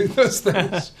tend to believe those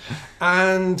things.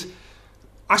 And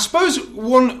I suppose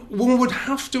one would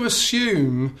have to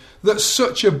assume that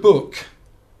such a book,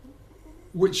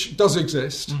 which does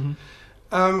exist,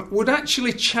 would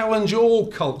actually challenge all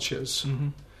cultures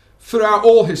throughout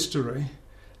all history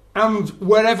and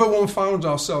wherever one found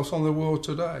ourselves on the world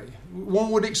today.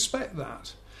 One would expect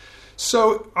that.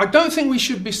 So I don't think we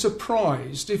should be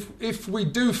surprised if we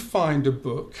do find a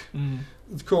book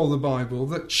called the Bible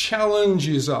that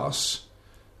challenges us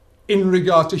in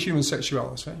regard to human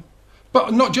sexuality.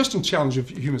 But not just in challenge of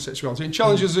human sexuality, it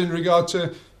challenges in regard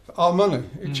to our money.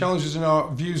 It challenges in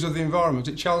our views of the environment.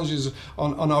 It challenges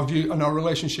on our view on our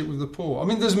relationship with the poor. I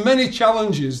mean, there's many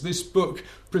challenges this book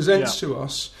presents to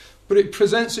us, but it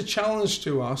presents a challenge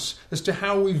to us as to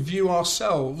how we view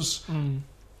ourselves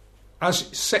as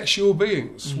sexual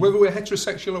beings, whether we're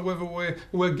heterosexual or whether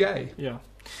we're gay. Yeah.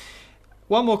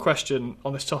 One more question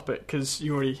on this topic, because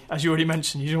as you already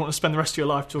mentioned, you don't want to spend the rest of your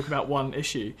life talking about one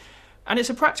issue. And it's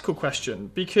a practical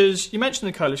question, because you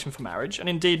mentioned the Coalition for Marriage, and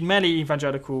indeed many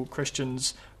evangelical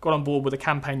Christians got on board with a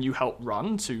campaign you helped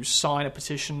run to sign a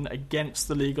petition against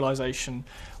the legalisation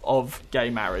of gay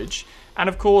marriage. And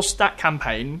of course, that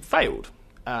campaign failed.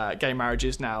 Gay marriage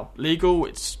is now legal.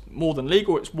 It's more than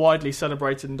legal. It's widely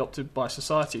celebrated and adopted by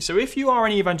society. So if you are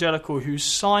an evangelical who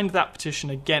signed that petition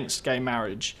against gay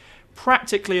marriage,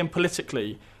 practically and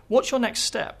politically, what's your next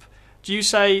step? Do you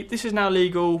say, this is now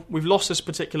legal, we've lost this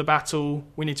particular battle,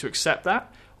 we need to accept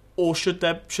that? Or should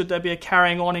there be a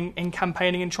carrying on in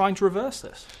campaigning and trying to reverse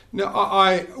this? No,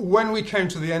 when we came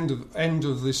to the end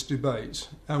of this debate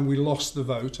and we lost the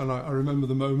vote, and I remember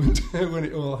the moment when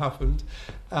it all happened,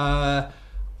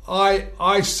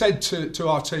 I said to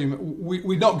our team,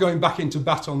 we're not going back into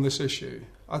bat on this issue.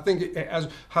 I think it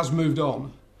has moved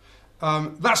on.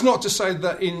 That's not to say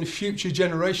that in future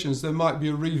generations there might be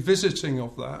a revisiting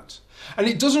of that. And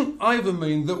it doesn't either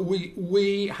mean that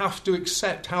we have to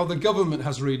accept how the government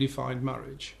has redefined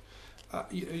marriage.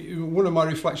 One of my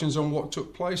reflections on what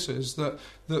took place is that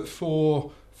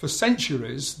for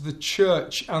centuries the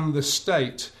church and the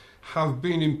state have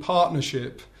been in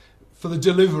partnership for the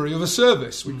delivery of a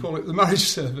service. We call it the marriage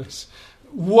service.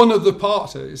 One of the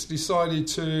parties decided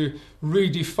to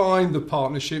redefine the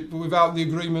partnership without the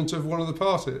agreement of the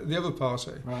other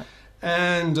party. Right.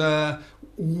 And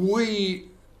we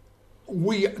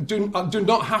do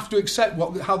not have to accept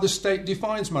how the state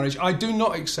defines marriage. I do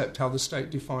not accept how the state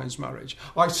defines marriage.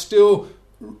 I still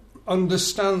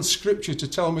understand Scripture to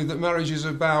tell me that marriage is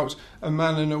about a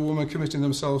man and a woman committing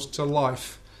themselves to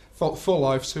life, for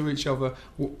life, to each other,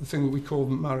 the thing that we call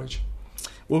marriage.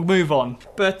 We'll move on.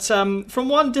 But from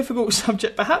one difficult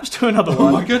subject perhaps to another one.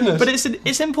 Oh my goodness. But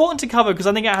it's important to cover because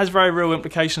I think it has very real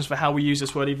implications for how we use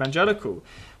this word evangelical.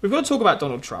 We've got to talk about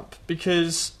Donald Trump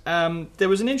because there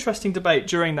was an interesting debate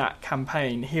during that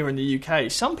campaign here in the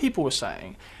UK. Some people were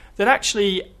saying that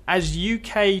actually as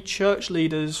UK church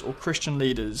leaders or Christian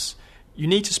leaders, you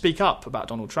need to speak up about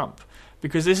Donald Trump.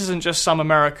 Because this isn't just some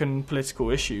American political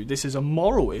issue. This is a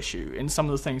moral issue in some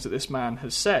of the things that this man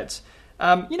has said.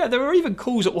 There were even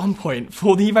calls at one point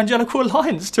for the Evangelical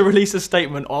Alliance to release a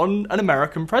statement on an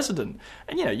American president.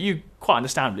 And, you quite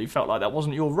understandably felt like that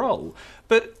wasn't your role.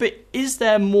 But is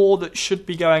there more that should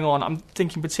be going on? I'm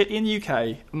thinking particularly in the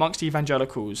UK, amongst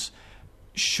evangelicals.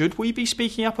 Should we be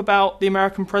speaking up about the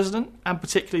American president, and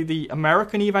particularly the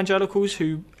American evangelicals,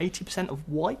 who 80% of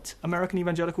white American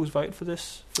evangelicals voted for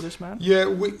this man? Yeah,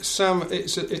 Sam,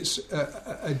 it's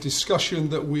a discussion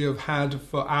that we have had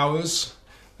for hours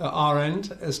at our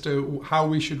end as to how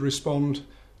we should respond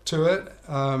to it.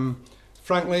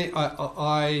 Frankly,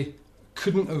 I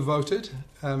couldn't have voted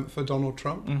for Donald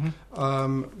Trump,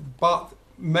 but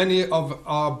many of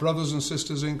our brothers and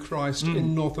sisters in Christ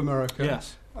in North America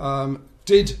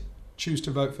did choose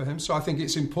to vote for him. So I think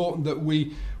it's important that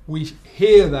we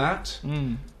hear that,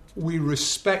 we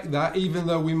respect that, even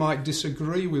though we might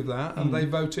disagree with that. And they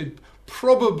voted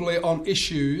probably on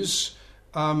issues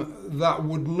that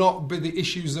would not be the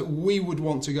issues that we would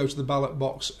want to go to the ballot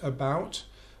box about.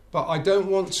 but I don't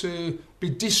want to be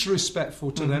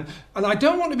disrespectful to them. And I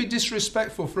don't want to be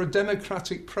disrespectful for a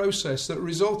democratic process that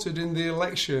resulted in the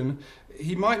election.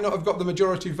 He might not have got the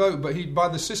majority vote, but by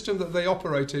the system that they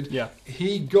operated,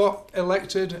 he got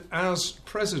elected as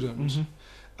president.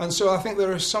 And so I think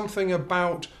there is something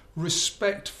about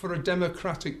respect for a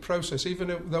democratic process,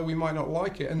 even though we might not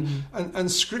like it.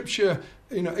 And Scripture,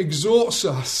 exhorts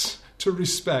us to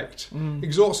respect,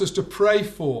 exhorts us to pray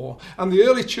for. And the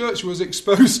early church was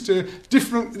exposed to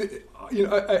different,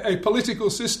 a political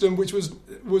system which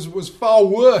was far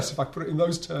worse, if I put it in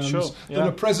those terms, than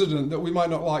a president that we might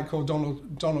not like called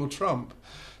Donald Trump.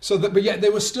 But yet they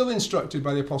were still instructed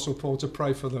by the Apostle Paul to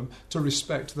pray for them, to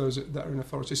respect those that are in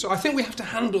authority. So I think we have to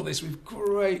handle this with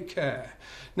great care.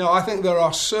 Now, I think there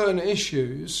are certain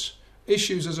issues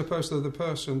as opposed to the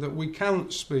person that we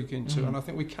can speak into, and I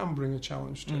think we can bring a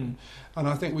challenge to. And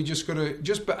I think we just got to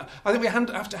I think we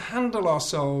have to handle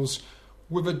ourselves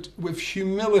with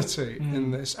humility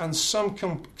in this and some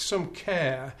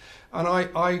care. And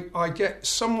I get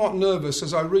somewhat nervous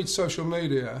as I read social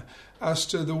media as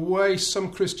to the way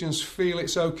some Christians feel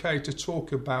it's okay to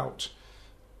talk about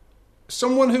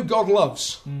someone who God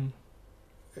loves.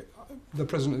 The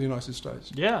President of the United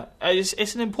States. Yeah,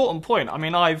 it's an important point. I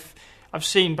mean, I've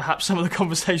seen perhaps some of the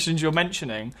conversations you're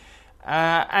mentioning,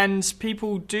 and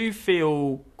people do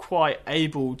feel quite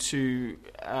able to,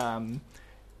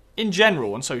 in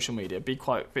general, on social media, be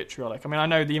quite vitriolic. I mean, I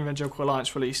know the Evangelical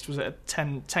Alliance released, was it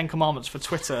 10 Commandments for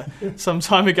Twitter some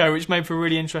time ago, which made for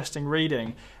really interesting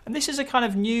reading. And this is a kind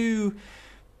of new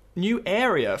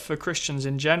area for Christians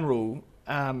in general.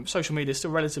 Social media is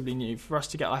still relatively new for us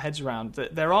to get our heads around.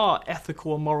 That there are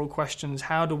ethical and moral questions.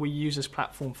 How do we use this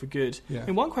platform for good? I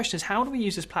mean, one question is, how do we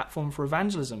use this platform for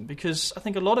evangelism? Because I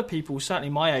think a lot of people, certainly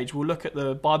my age, will look at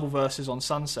the Bible verses on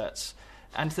sunsets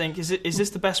and think, is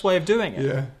this the best way of doing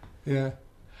it? Yeah.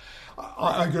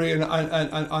 I agree, and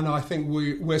I think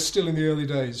we're still in the early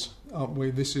days, aren't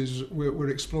we? We're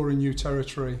exploring new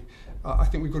territory. I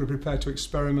think we've got to prepare to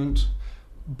experiment,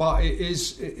 but it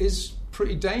is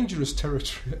pretty dangerous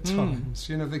territory at times.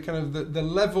 The kind of the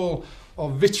level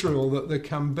of vitriol that there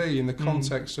can be in the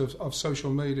context of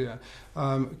social media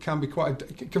can be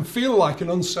can feel like an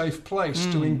unsafe place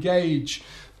to engage.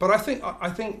 But I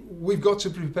think we've got to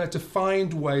be prepared to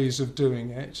find ways of doing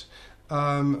it.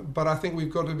 But I think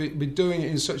we've got to be doing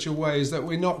it in such a way that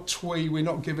we're not we're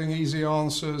not giving easy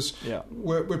answers.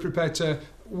 We're prepared to.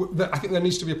 I think there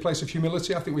needs to be a place of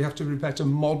humility. I think we have to be prepared to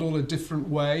model a different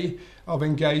way of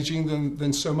engaging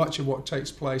than so much of what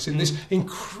takes place in this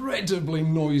incredibly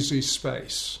noisy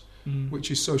space,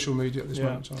 which is social media at this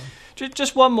moment in time.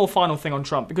 Just one more final thing on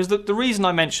Trump, because the reason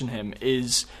I mention him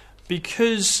is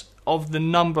because of the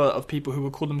number of people who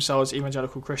would call themselves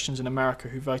evangelical Christians in America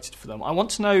who voted for them. I want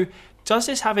to know, does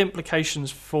this have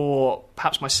implications for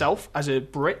perhaps myself as a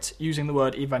Brit using the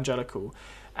word evangelical?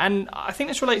 And I think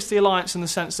this relates to the Alliance in the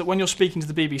sense that when you're speaking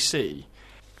to the BBC,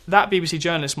 that BBC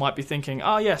journalist might be thinking,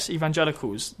 yes,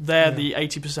 evangelicals, they're the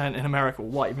 80% in America,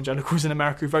 white evangelicals in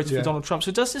America who voted for Donald Trump.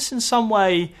 So does this in some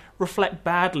way reflect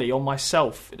badly on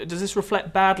myself? Does this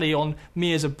reflect badly on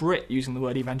me as a Brit using the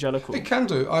word evangelical? It can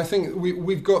do. I think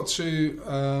we've got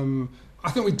to...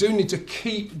 I think we do need to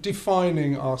keep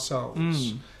defining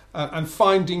ourselves and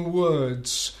finding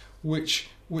words which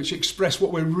express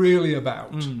what we're really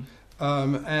about.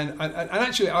 And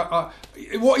actually,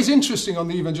 what is interesting on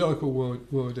the evangelical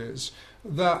word is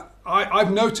that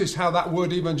I've noticed how that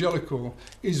word evangelical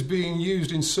is being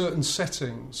used in certain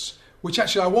settings, which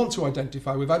actually I want to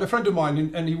identify with. I had a friend of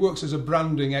mine, and he works as a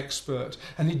branding expert,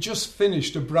 and he just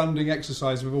finished a branding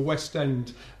exercise with a West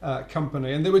End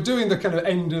company, and they were doing the kind of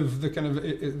end of the kind of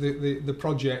the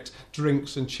project,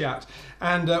 drinks and chat,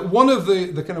 and one of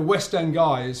the kind of West End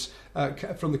guys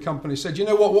from the company said, you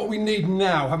know what we need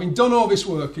now, having done all this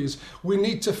work, is we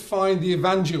need to find the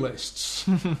evangelists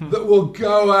that will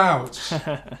go out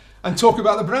and talk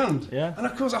about the brand. And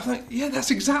of course I think, that's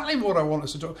exactly what I want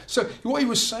us to do. So what he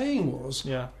was saying was,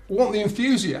 we want the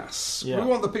enthusiasts. We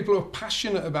want the people who are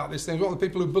passionate about this thing. We want the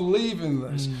people who believe in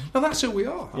this. Now that's who we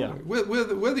are, aren't we?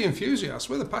 We're the enthusiasts.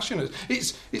 We're the passionate.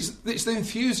 It's the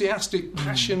enthusiastic,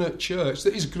 passionate church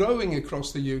that is growing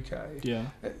across the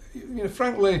UK.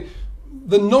 Frankly,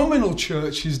 the nominal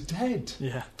church is dead.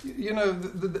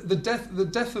 The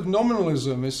death of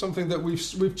nominalism is something that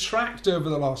we've tracked over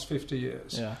the last 50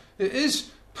 years. It is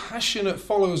passionate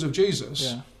followers of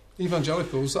Jesus.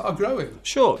 evangelicals that are growing.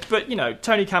 Sure, but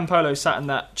Tony Campolo sat in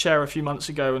that chair a few months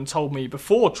ago and told me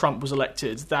before Trump was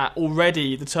elected that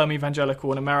already the term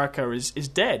evangelical in America is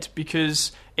dead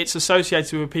because it's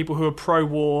associated with people who are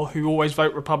pro-war, who always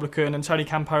vote Republican, and Tony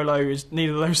Campolo is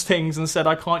neither of those things and said,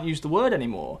 I can't use the word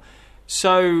anymore.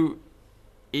 So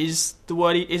is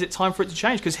it time for it to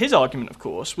change? Because his argument, of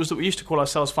course, was that we used to call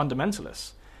ourselves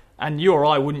fundamentalists. And you or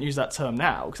I wouldn't use that term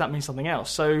now because that means something else.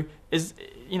 So,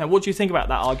 what do you think about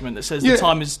that argument that says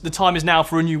the time is now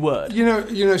for a new word?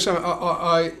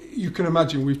 Sam, you can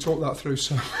imagine we've talked that through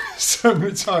so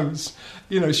many times.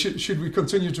 Should we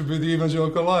continue to be the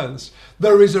Evangelical Alliance?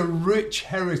 There is a rich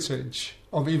heritage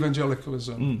of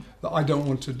evangelicalism that I don't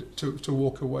want to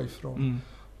walk away from.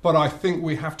 But I think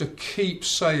we have to keep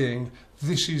saying,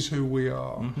 this is who we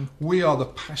are. Mm-hmm. We are the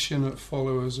passionate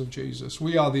followers of Jesus.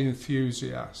 We are the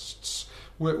enthusiasts.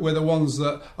 We're the ones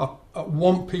that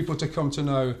want people to come to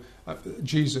know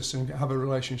Jesus and have a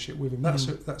relationship with him.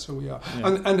 That's who we are.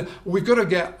 Yeah. And we've got to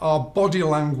get our body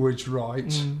language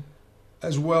right,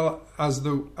 as well as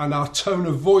our tone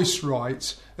of voice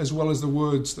right, as well as the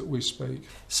words that we speak.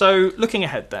 So, looking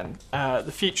ahead, then,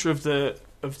 the future of the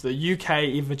UK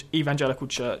Evangelical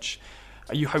Church,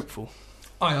 are you hopeful?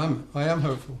 I am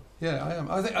hopeful. Yeah, I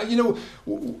am. I think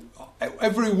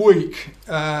every week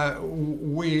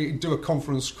we do a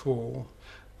conference call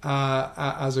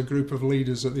as a group of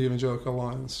leaders at the Evangelical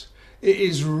Alliance. It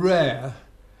is rare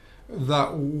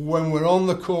that when we're on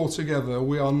the call together,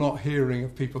 we are not hearing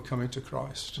of people coming to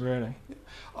Christ. Really,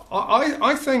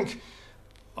 I think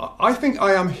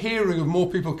I am hearing of more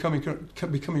people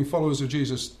becoming followers of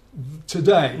Jesus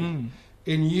today.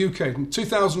 In UK in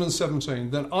 2017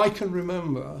 than I can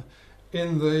remember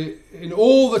in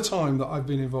all the time that I've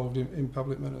been involved in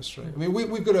public ministry. I mean,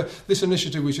 we've got this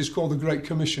initiative which is called the Great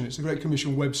Commission. It's the Great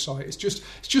Commission website. It's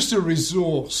just a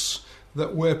resource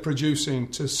that we're producing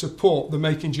to support the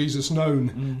Making Jesus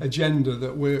Known agenda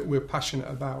that we're passionate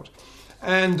about.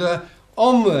 And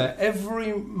on there,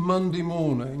 every Monday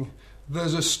morning,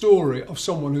 there's a story of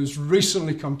someone who's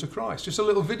recently come to Christ. Just a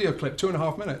little video clip,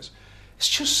 2.5 minutes. It's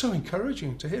just so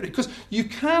encouraging to hear it, because you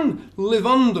can live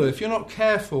under, if you're not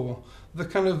careful, the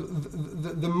kind of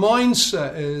the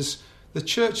mindset is the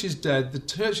church is dead, the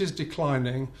church is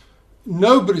declining,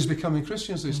 nobody's becoming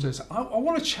Christians these days. I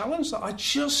want to challenge that. I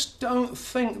just don't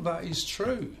think that is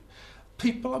true.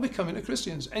 People are becoming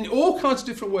Christians in all kinds of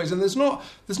different ways, and there's not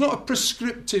a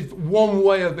prescriptive one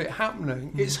way of it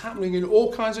happening. It's happening in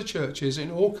all kinds of churches,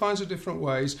 in all kinds of different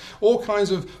ways, all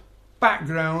kinds of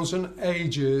backgrounds and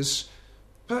ages.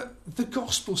 But the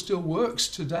gospel still works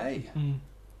today.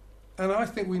 And I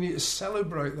think we need to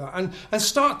celebrate that and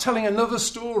start telling another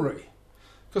story.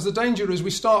 Because the danger is we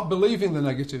start believing the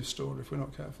negative story if we're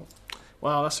not careful.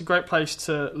 Well, that's a great place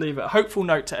to leave it. A hopeful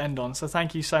note to end on. So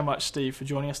thank you so much, Steve, for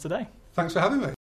joining us today. Thanks for having me.